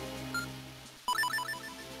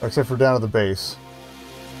 Except for down at the base.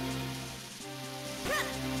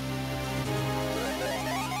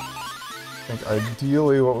 think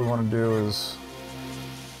ideally what we want to do is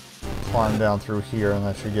climb down through here, and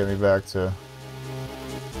that should get me back to...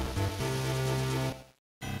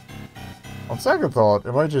 On second thought,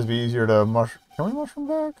 it might just be easier to Can we mushroom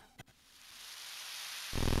back?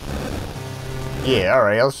 Yeah,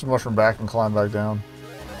 alright, let's just mushroom back and climb back down.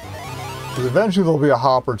 Because eventually there'll be a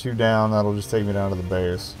hop or two down that'll just take me down to the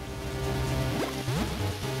base.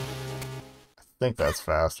 I think that's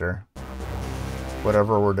faster.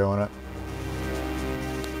 Whatever we're doing it.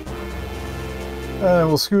 And then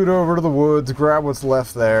we'll scoot over to the woods, grab what's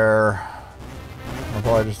left there. I'll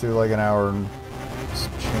probably just do like an hour and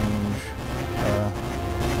change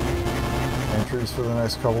entries for the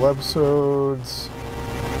next couple episodes.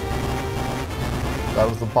 That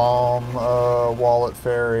was the bomb wallet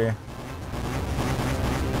fairy.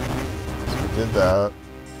 So we did that.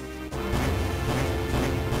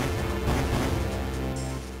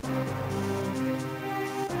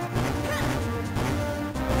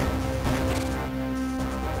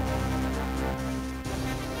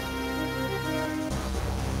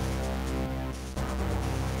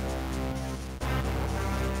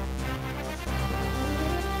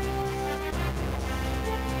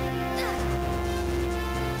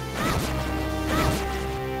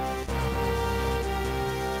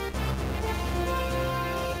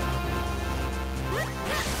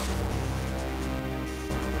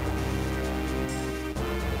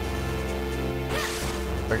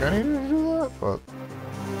 I think I needed to do that, but...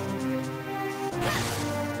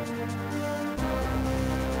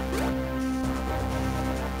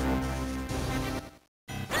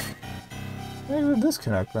 Maybe we'll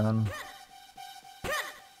disconnect then.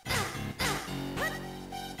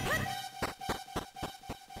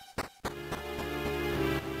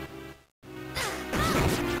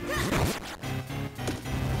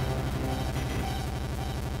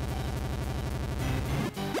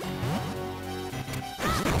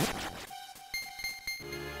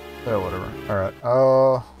 Oh, whatever. Alright,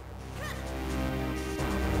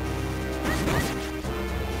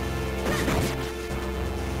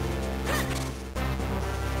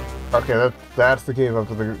 okay, that's the cave up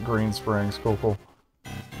to the Green Springs. Cool, cool.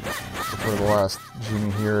 That's where the last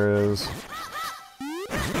genie here is.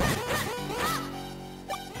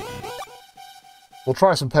 We'll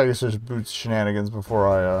try some Pegasus Boots shenanigans before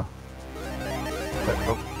I,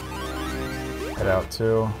 head out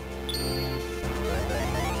too.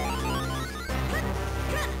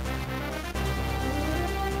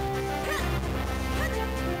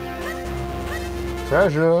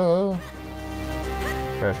 Treasure!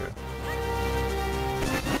 Treasure.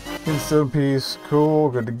 Keystone piece.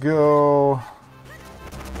 Cool. Good to go.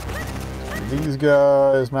 These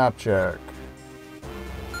guys. Map check.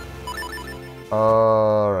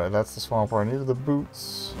 Alright, that's the swamp where I needed the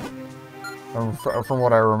boots. From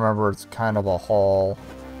what I remember, it's kind of a haul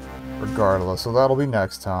regardless, so that'll be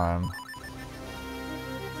next time.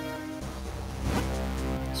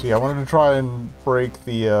 So yeah, I wanted to try and break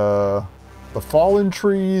the fallen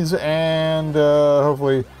trees and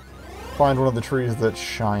hopefully find one of the trees that's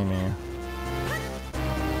shiny.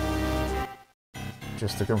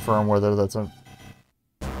 Just to confirm whether that's a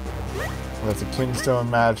Kingstone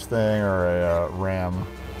match thing or a ram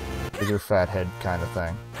with your fat head kind of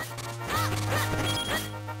thing.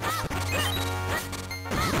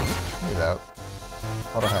 Look at that.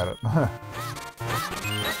 Thought I had it.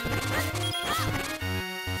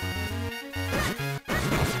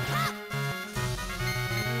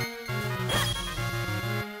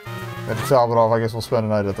 And to top it off, I guess we'll spend a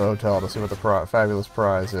night at the hotel to see what the fabulous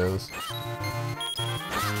prize is.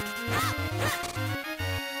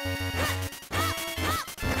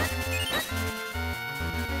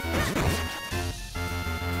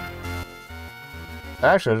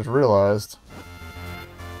 Actually, I just realized,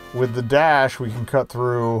 with the dash, we can cut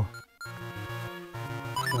through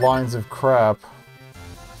lines of crap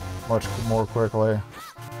much more quickly.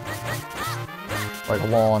 Like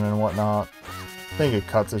lawn and whatnot. I think it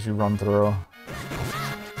cuts as you run through.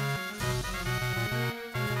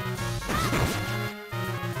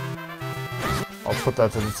 I'll put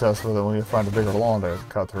that to the test with it when we find a bigger lawn to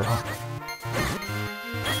cut through.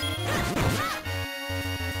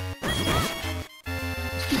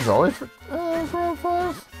 It's always for drop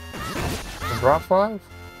 5? For drop 5?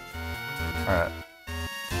 Alright.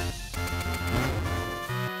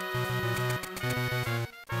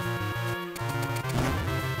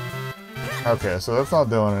 Okay, so that's not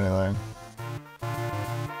doing anything.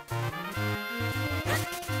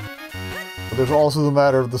 But there's also the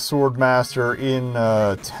matter of the Sword Master in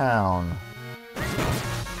town.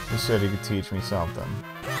 Who said he could teach me something.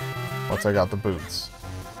 Once I got the boots.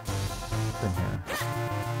 In here.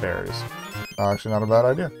 Berries. Actually, not a bad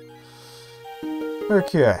idea.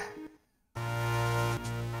 Okay.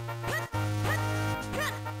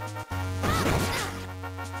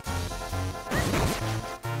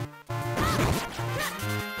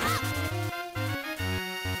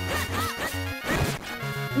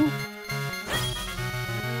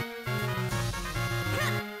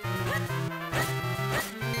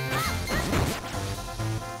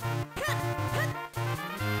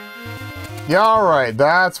 Yeah, alright,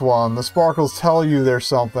 that's one. The sparkles tell you there's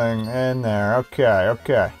something in there. Okay,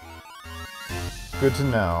 okay. Good to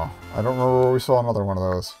know. I don't remember where we saw another one of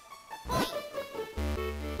those.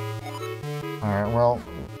 Alright, well...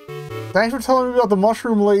 Thanks for telling me about the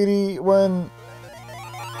mushroom lady when...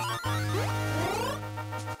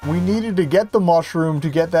 we needed to get the mushroom to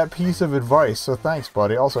get that piece of advice, so thanks,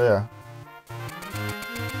 buddy. Also, yeah.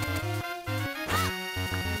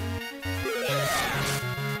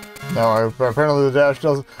 No, apparently the dash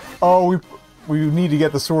doesn't... Oh, we need to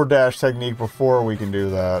get the sword dash technique before we can do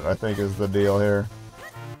that, I think is the deal here.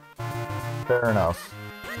 Fair enough.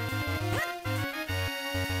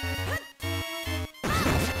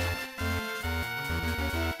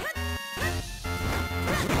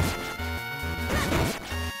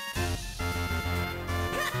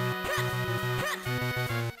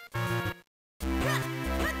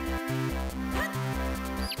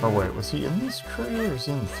 Oh wait, was he in this tree or is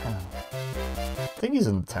he in the town? I think he's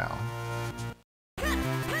in the town.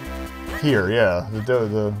 Here, yeah, with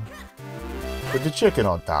the chicken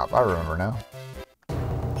on top. I remember now.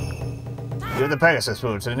 You're the Pegasus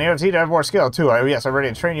move. So the Neo T to have more skill too. Yes, I'm ready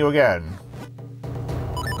to train you again.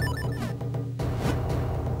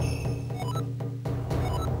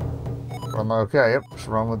 Run, okay, yep. Just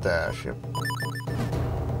run with dash. Yep.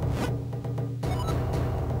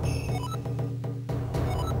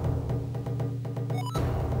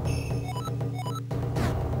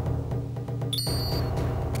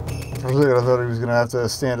 I thought he was going to have to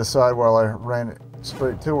stand aside while I ran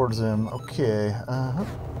straight towards him. Okay.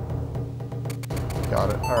 Got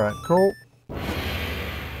it. Alright, cool.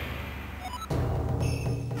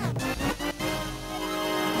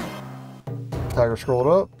 Tiger scrolled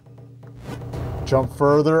up. Jump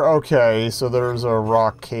further. Okay, so there's a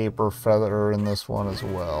rock cape or feather in this one as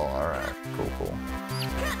well. Alright, cool, cool.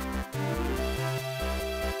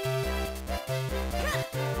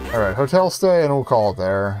 Alright, hotel stay and we'll call it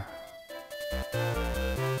there.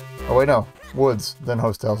 Oh wait, no. Woods, then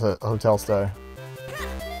hotel stay.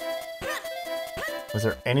 Is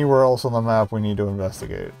there anywhere else on the map we need to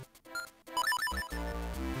investigate?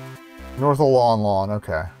 North of Lawn,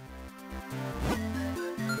 okay.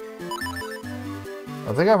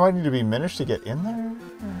 I think I might need to be Minish to get in there?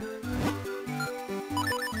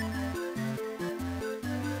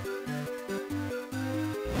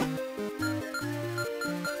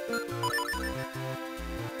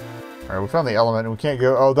 Alright, we found the element and we can't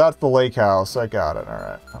go... Oh, that's the lake house. I got it.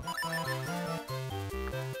 Alright.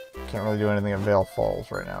 Can't really do anything at Vale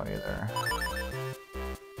Falls right now either.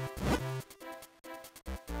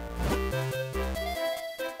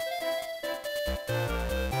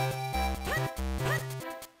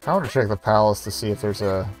 I want to check the palace to see if there's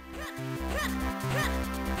a...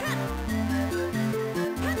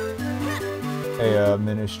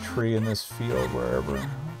 Minish tree in this field, wherever.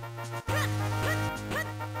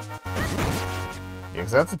 Yeah,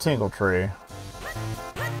 because that's a Tingle tree.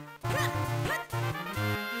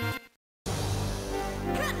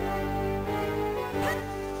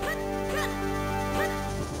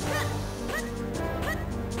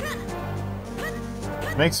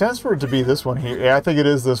 Makes sense for it to be this one here. Yeah, I think it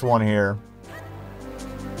is this one here.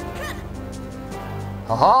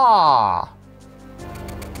 Haha!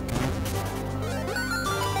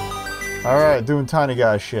 Alright, doing tiny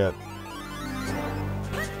guy shit.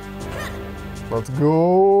 Let's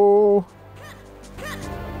go!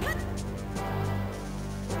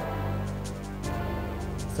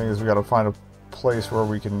 The thing is, we gotta find a place where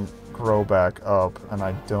we can grow back up, and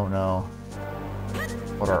I don't know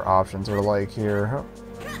what our options are like here.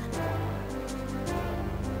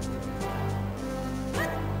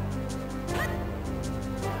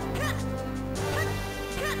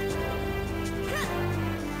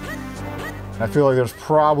 I feel like there's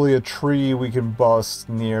probably a tree we can bust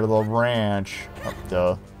near the ranch. Oh,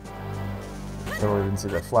 duh. I don't even see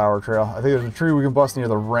that flower trail. I think there's a tree we can bust near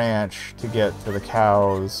the ranch to get to the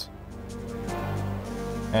cows.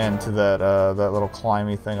 And to that that little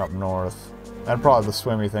climby thing up north. And probably the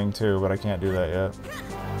swimmy thing too, but I can't do that yet.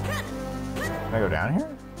 Can I go down here?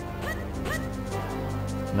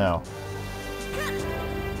 No.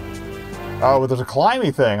 Oh, but there's a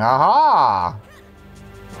climby thing. Aha!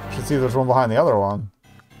 Should see if there's one behind the other one.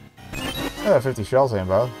 Yeah, 50 shells ain't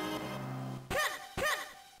bad.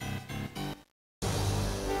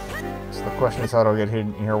 So the question is, how do I get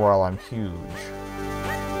hidden here while I'm huge?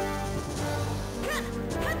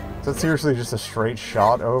 Is that seriously just a straight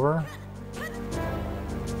shot over?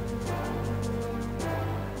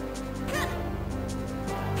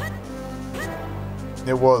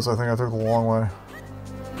 It was. I think I took the long way.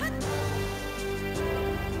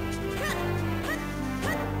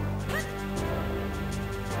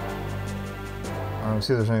 Let me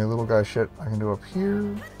see if there's any little guy shit I can do up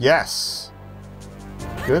here. Yes!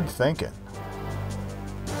 Good thinking.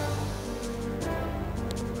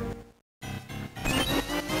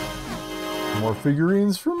 More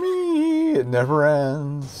figurines for me! It never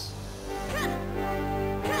ends.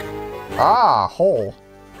 Ah! Hole.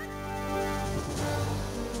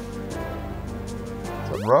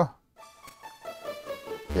 What's up, bruh?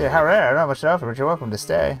 Yeah, how rare. Not much offer, but you're welcome to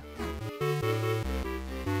stay.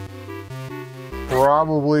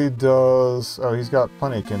 Probably does... Oh, he's got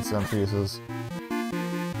plenty of Kinstone pieces.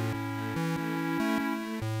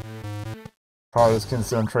 Probably does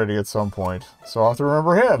Kinstone trading at some point. So I'll have to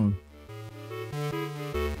remember him.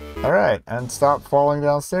 Alright, and stop falling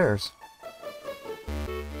downstairs.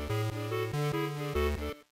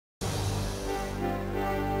 I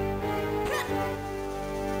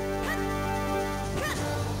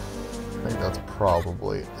think that's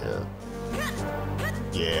probably it.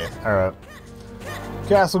 Yeah, alright.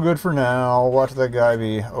 Castle good for now. Watch that guy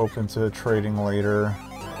be open to trading later.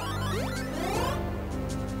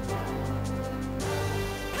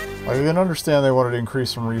 I can understand they wanted to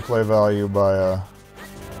increase some replay value by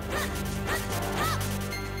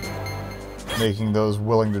making those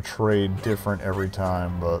willing to trade different every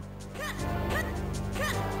time, but...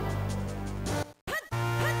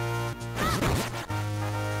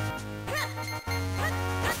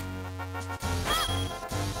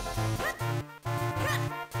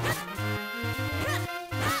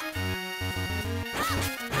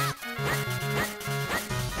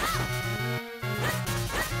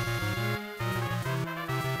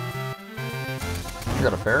 You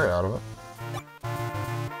got a fairy out of it.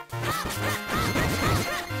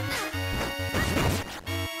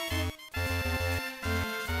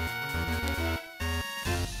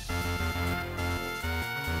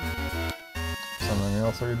 Something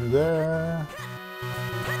else I could do there.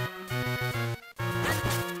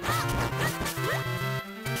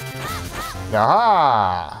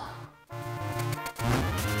 Aha!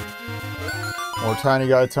 More tiny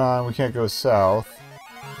guy time. We can't go south.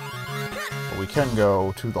 But we can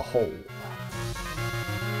go to the hole.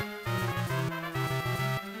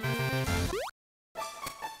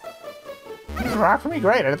 This is rock for me?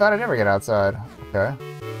 Great. I thought I'd never get outside. Okay.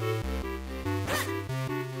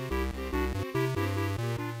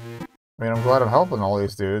 I mean, I'm glad I'm helping all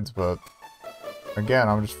these dudes, but... Again,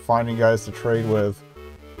 I'm just finding guys to trade with.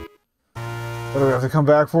 What do we have to come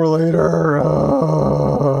back for later?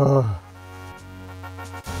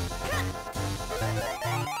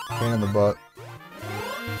 Pain in the butt.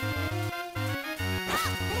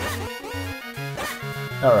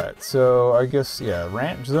 Alright, so I guess, yeah,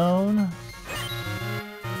 ranch zone.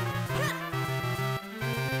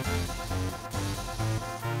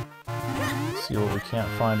 See what we can't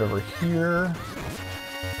find over here.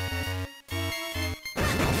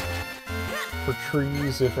 For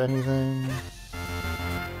trees, if anything.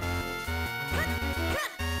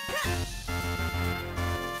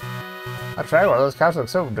 I tried one of those cows, look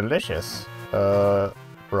so delicious. Bruh.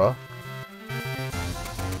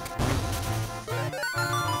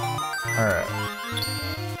 Alright.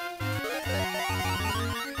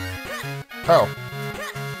 Oh.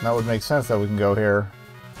 That would make sense that we can go here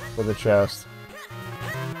for the chest.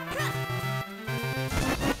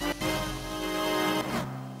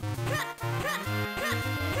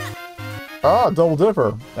 Ah, double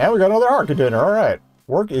dipper. And we got another heart container. Alright.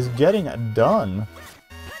 Work is getting done.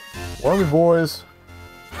 Wormy boys.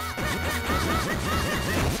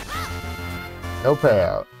 No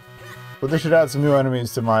payout. But they should add some new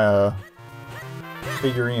enemies to my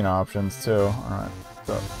figurine options too. Alright.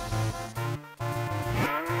 So.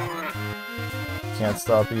 Can't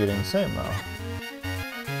stop eating. Same though.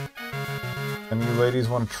 Any of you ladies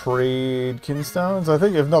want to trade kinstones? I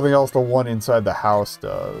think if nothing else the one inside the house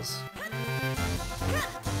does.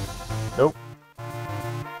 Nope.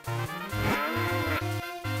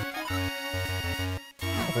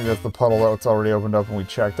 I think that's the puddle that's already opened up and we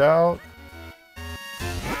checked out.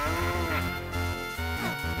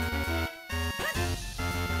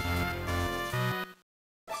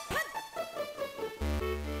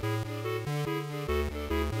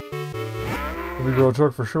 We go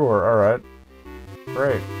truck for sure. Alright.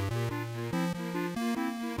 Great.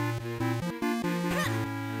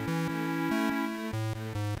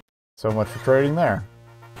 So much for trading there.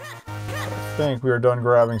 I think we are done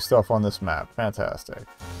grabbing stuff on this map. Fantastic.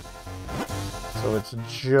 So it's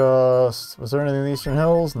just... Was there anything in the Eastern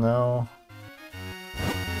Hills? No.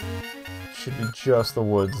 Should be just the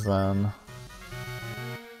woods then.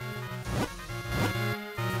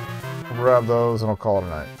 I'll grab those and I'll call it a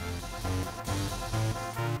night.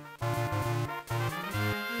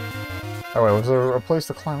 Oh wait, was there a place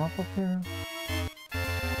to climb up here?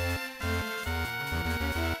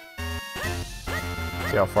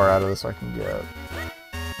 See how far out of this I can get.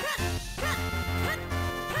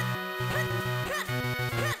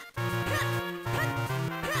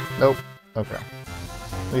 Nope. Okay.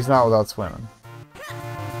 At least not without swimming.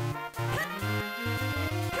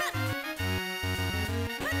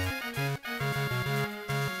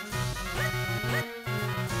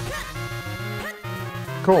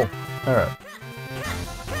 Cool. Alright.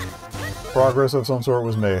 Progress of some sort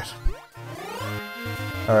was made.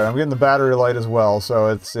 Alright, I'm getting the battery light as well, so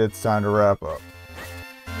it's time to wrap up.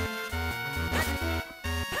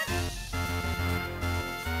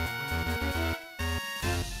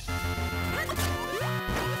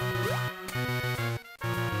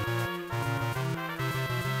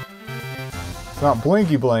 It's not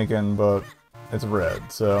blinky blinking, but it's red,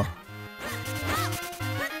 so...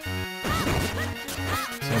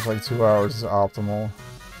 Seems like 2 hours is optimal.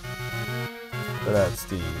 But that's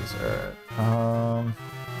these, alright.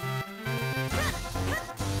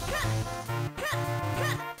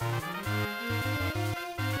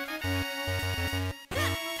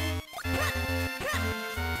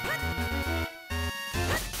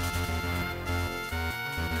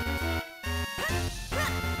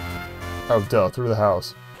 Oh, duh, through the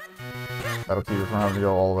house. That'll keep you from having to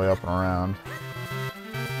go all the way up and around.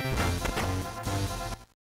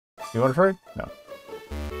 You want to trade? No.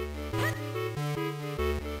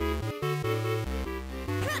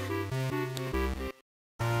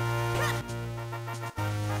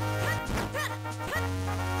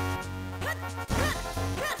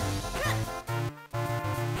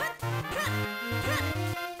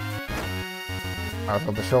 I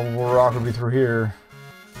thought the shovelable rock would be through here.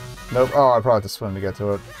 Nope. Oh, I probably have to swim to get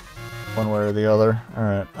to it. One way or the other.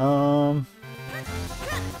 Alright,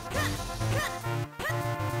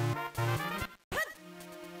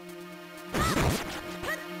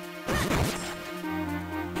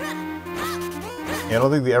 yeah, I don't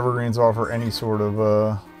think the evergreens offer any sort of,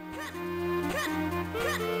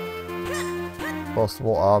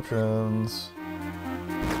 bustable options.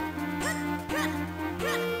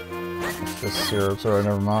 It's just syrup, sorry,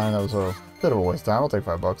 never mind. That was a bit of a waste of time. I'll take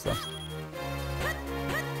 $5 then.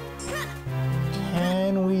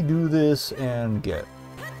 Can we do this and get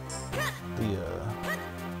to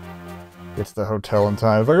the hotel in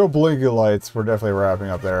time? If I go blinky lights, we're definitely wrapping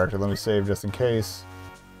up there. Actually, let me save just in case.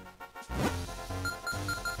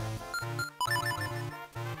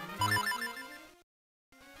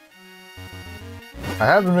 I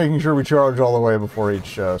have been making sure we charge all the way before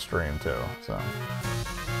each stream, too, so...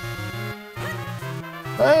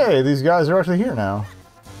 Hey, these guys are actually here now.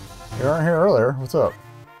 They weren't here earlier. What's up?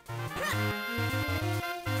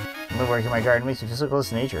 The work in my garden makes me feel so close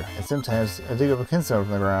to nature, and sometimes I dig up a kinstone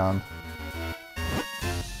from the ground.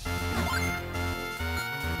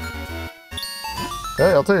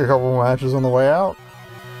 Hey, I'll take a couple of matches on the way out.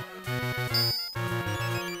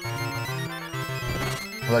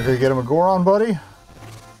 Is that gonna get him a Goron, buddy?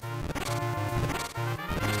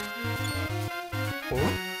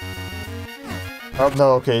 Oh,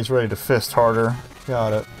 no, okay, he's ready to fist harder.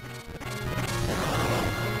 Got it.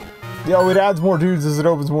 Yeah, it adds more dudes as it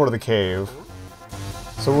opens more to the cave.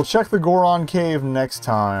 So we'll check the Goron cave next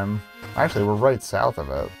time. Actually, we're right south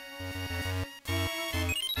of it.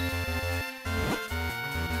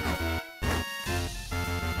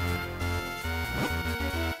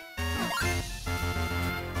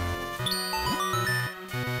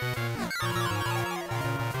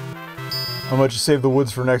 How much you save the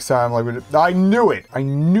woods for next time? Like we did. I knew it! I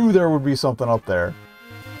knew there would be something up there.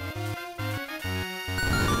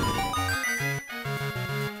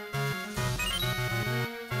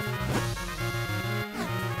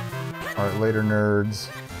 Alright, later, nerds.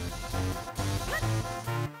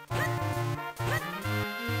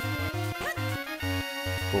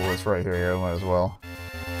 Cool, it's right here, yeah, might as well.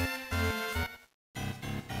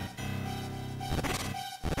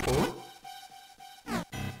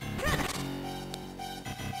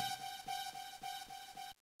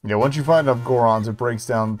 Yeah, once you find enough Gorons, it breaks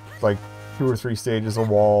down like 2 or 3 stages of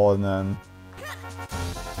wall, and then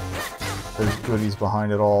there's goodies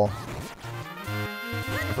behind it all.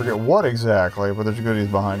 I forget what exactly, but there's goodies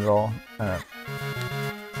behind it all. Alright.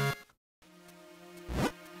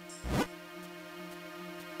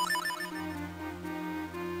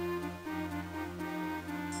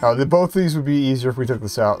 Oh, both these would be easier if we took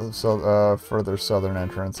the further southern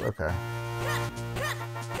entrance. Okay.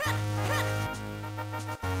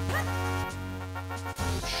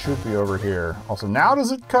 It should be over here. Also, now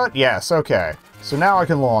does it cut? Yes, okay. So now I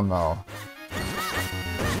can lawn mow.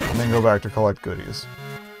 And then go back to collect goodies.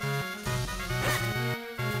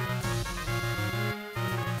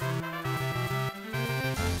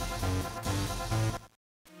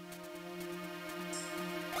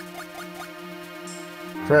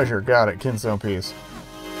 Treasure, got it. Kinstone piece.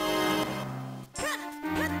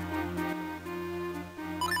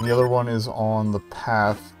 The other one is on the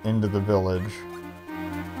path into the village.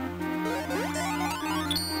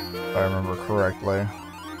 If I remember correctly.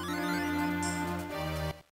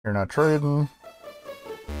 You're not trading.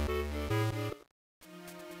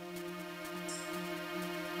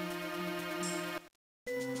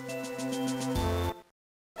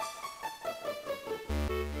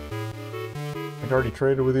 I already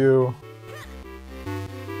traded with you.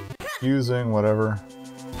 Using, whatever.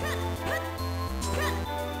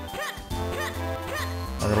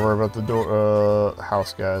 Not gonna worry about the door,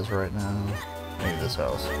 house guys right now. Maybe this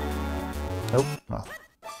house. Nope, nothing.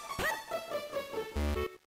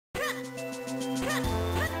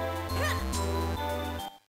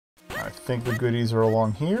 I think the goodies are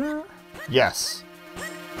along here? Yes!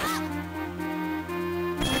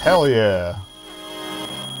 Hell yeah!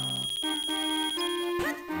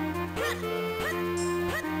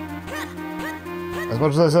 As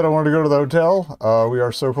much as I said I wanted to go to the hotel, we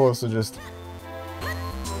are so close to just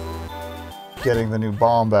getting the new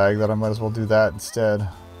bomb bag that I might as well do that instead.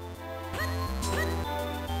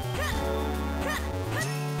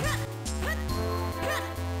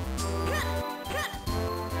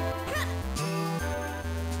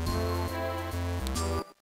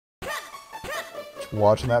 Just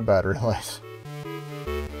watching that battery light.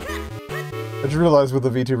 I just realized with the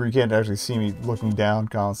VTuber you can't actually see me looking down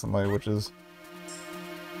constantly, which is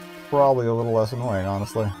probably a little less annoying,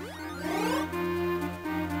 honestly.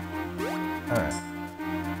 Alright.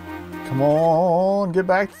 Come on, get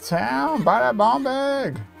back to town, buy that bomb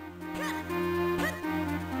bag!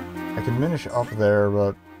 I can Minish up there,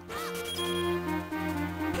 but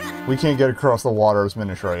we can't get across the water as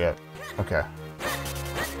Minish right yet. Okay.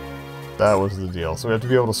 That was the deal. So we have to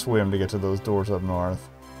be able to swim to get to those doors up north.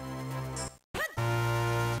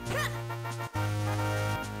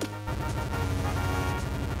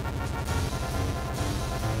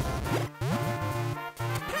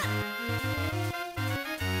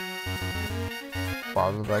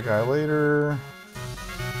 Bother that guy later.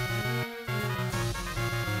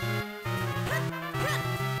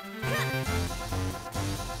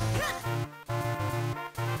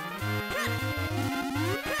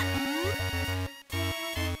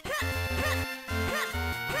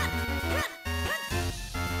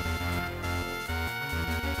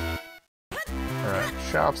 Alright,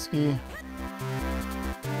 Shopski.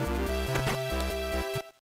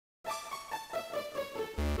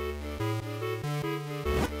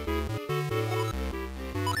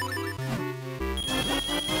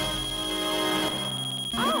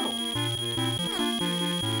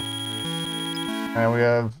 And we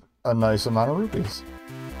have a nice amount of rupees.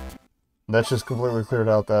 That's just completely cleared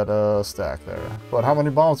out that stack there. But how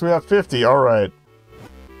many bombs do we have? 50! Alright.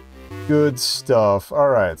 Good stuff.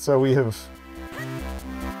 Alright, so we have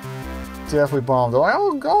definitely bombed.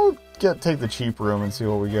 I'll take the cheap room and see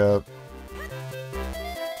what we got.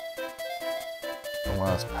 The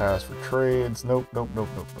last pass for trades. Nope, nope, nope,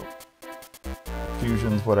 nope, nope.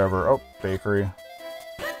 Fusions, whatever. Oh, bakery.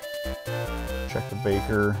 Check the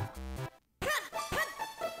baker.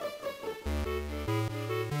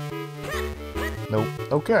 Nope.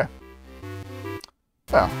 Okay.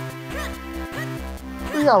 Well,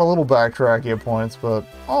 we got a little backtracking at points, but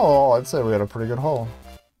all in all, I'd say we had a pretty good haul.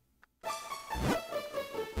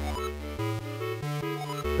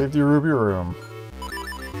 50 rupee room.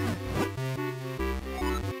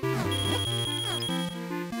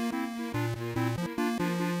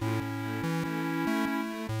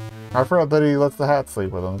 I forgot that he lets the hat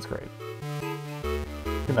sleep with him. That's great.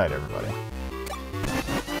 Good night, everybody.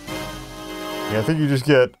 Yeah, I think you just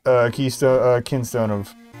get Kinstone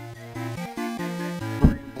of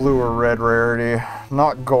blue or red rarity,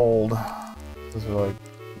 not gold. Those are like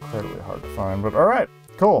incredibly hard to find, but alright,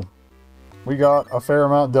 cool. We got a fair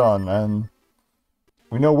amount done, and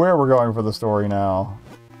we know where we're going for the story now.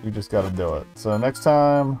 We just gotta do it. So next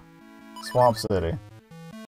time, Swamp City.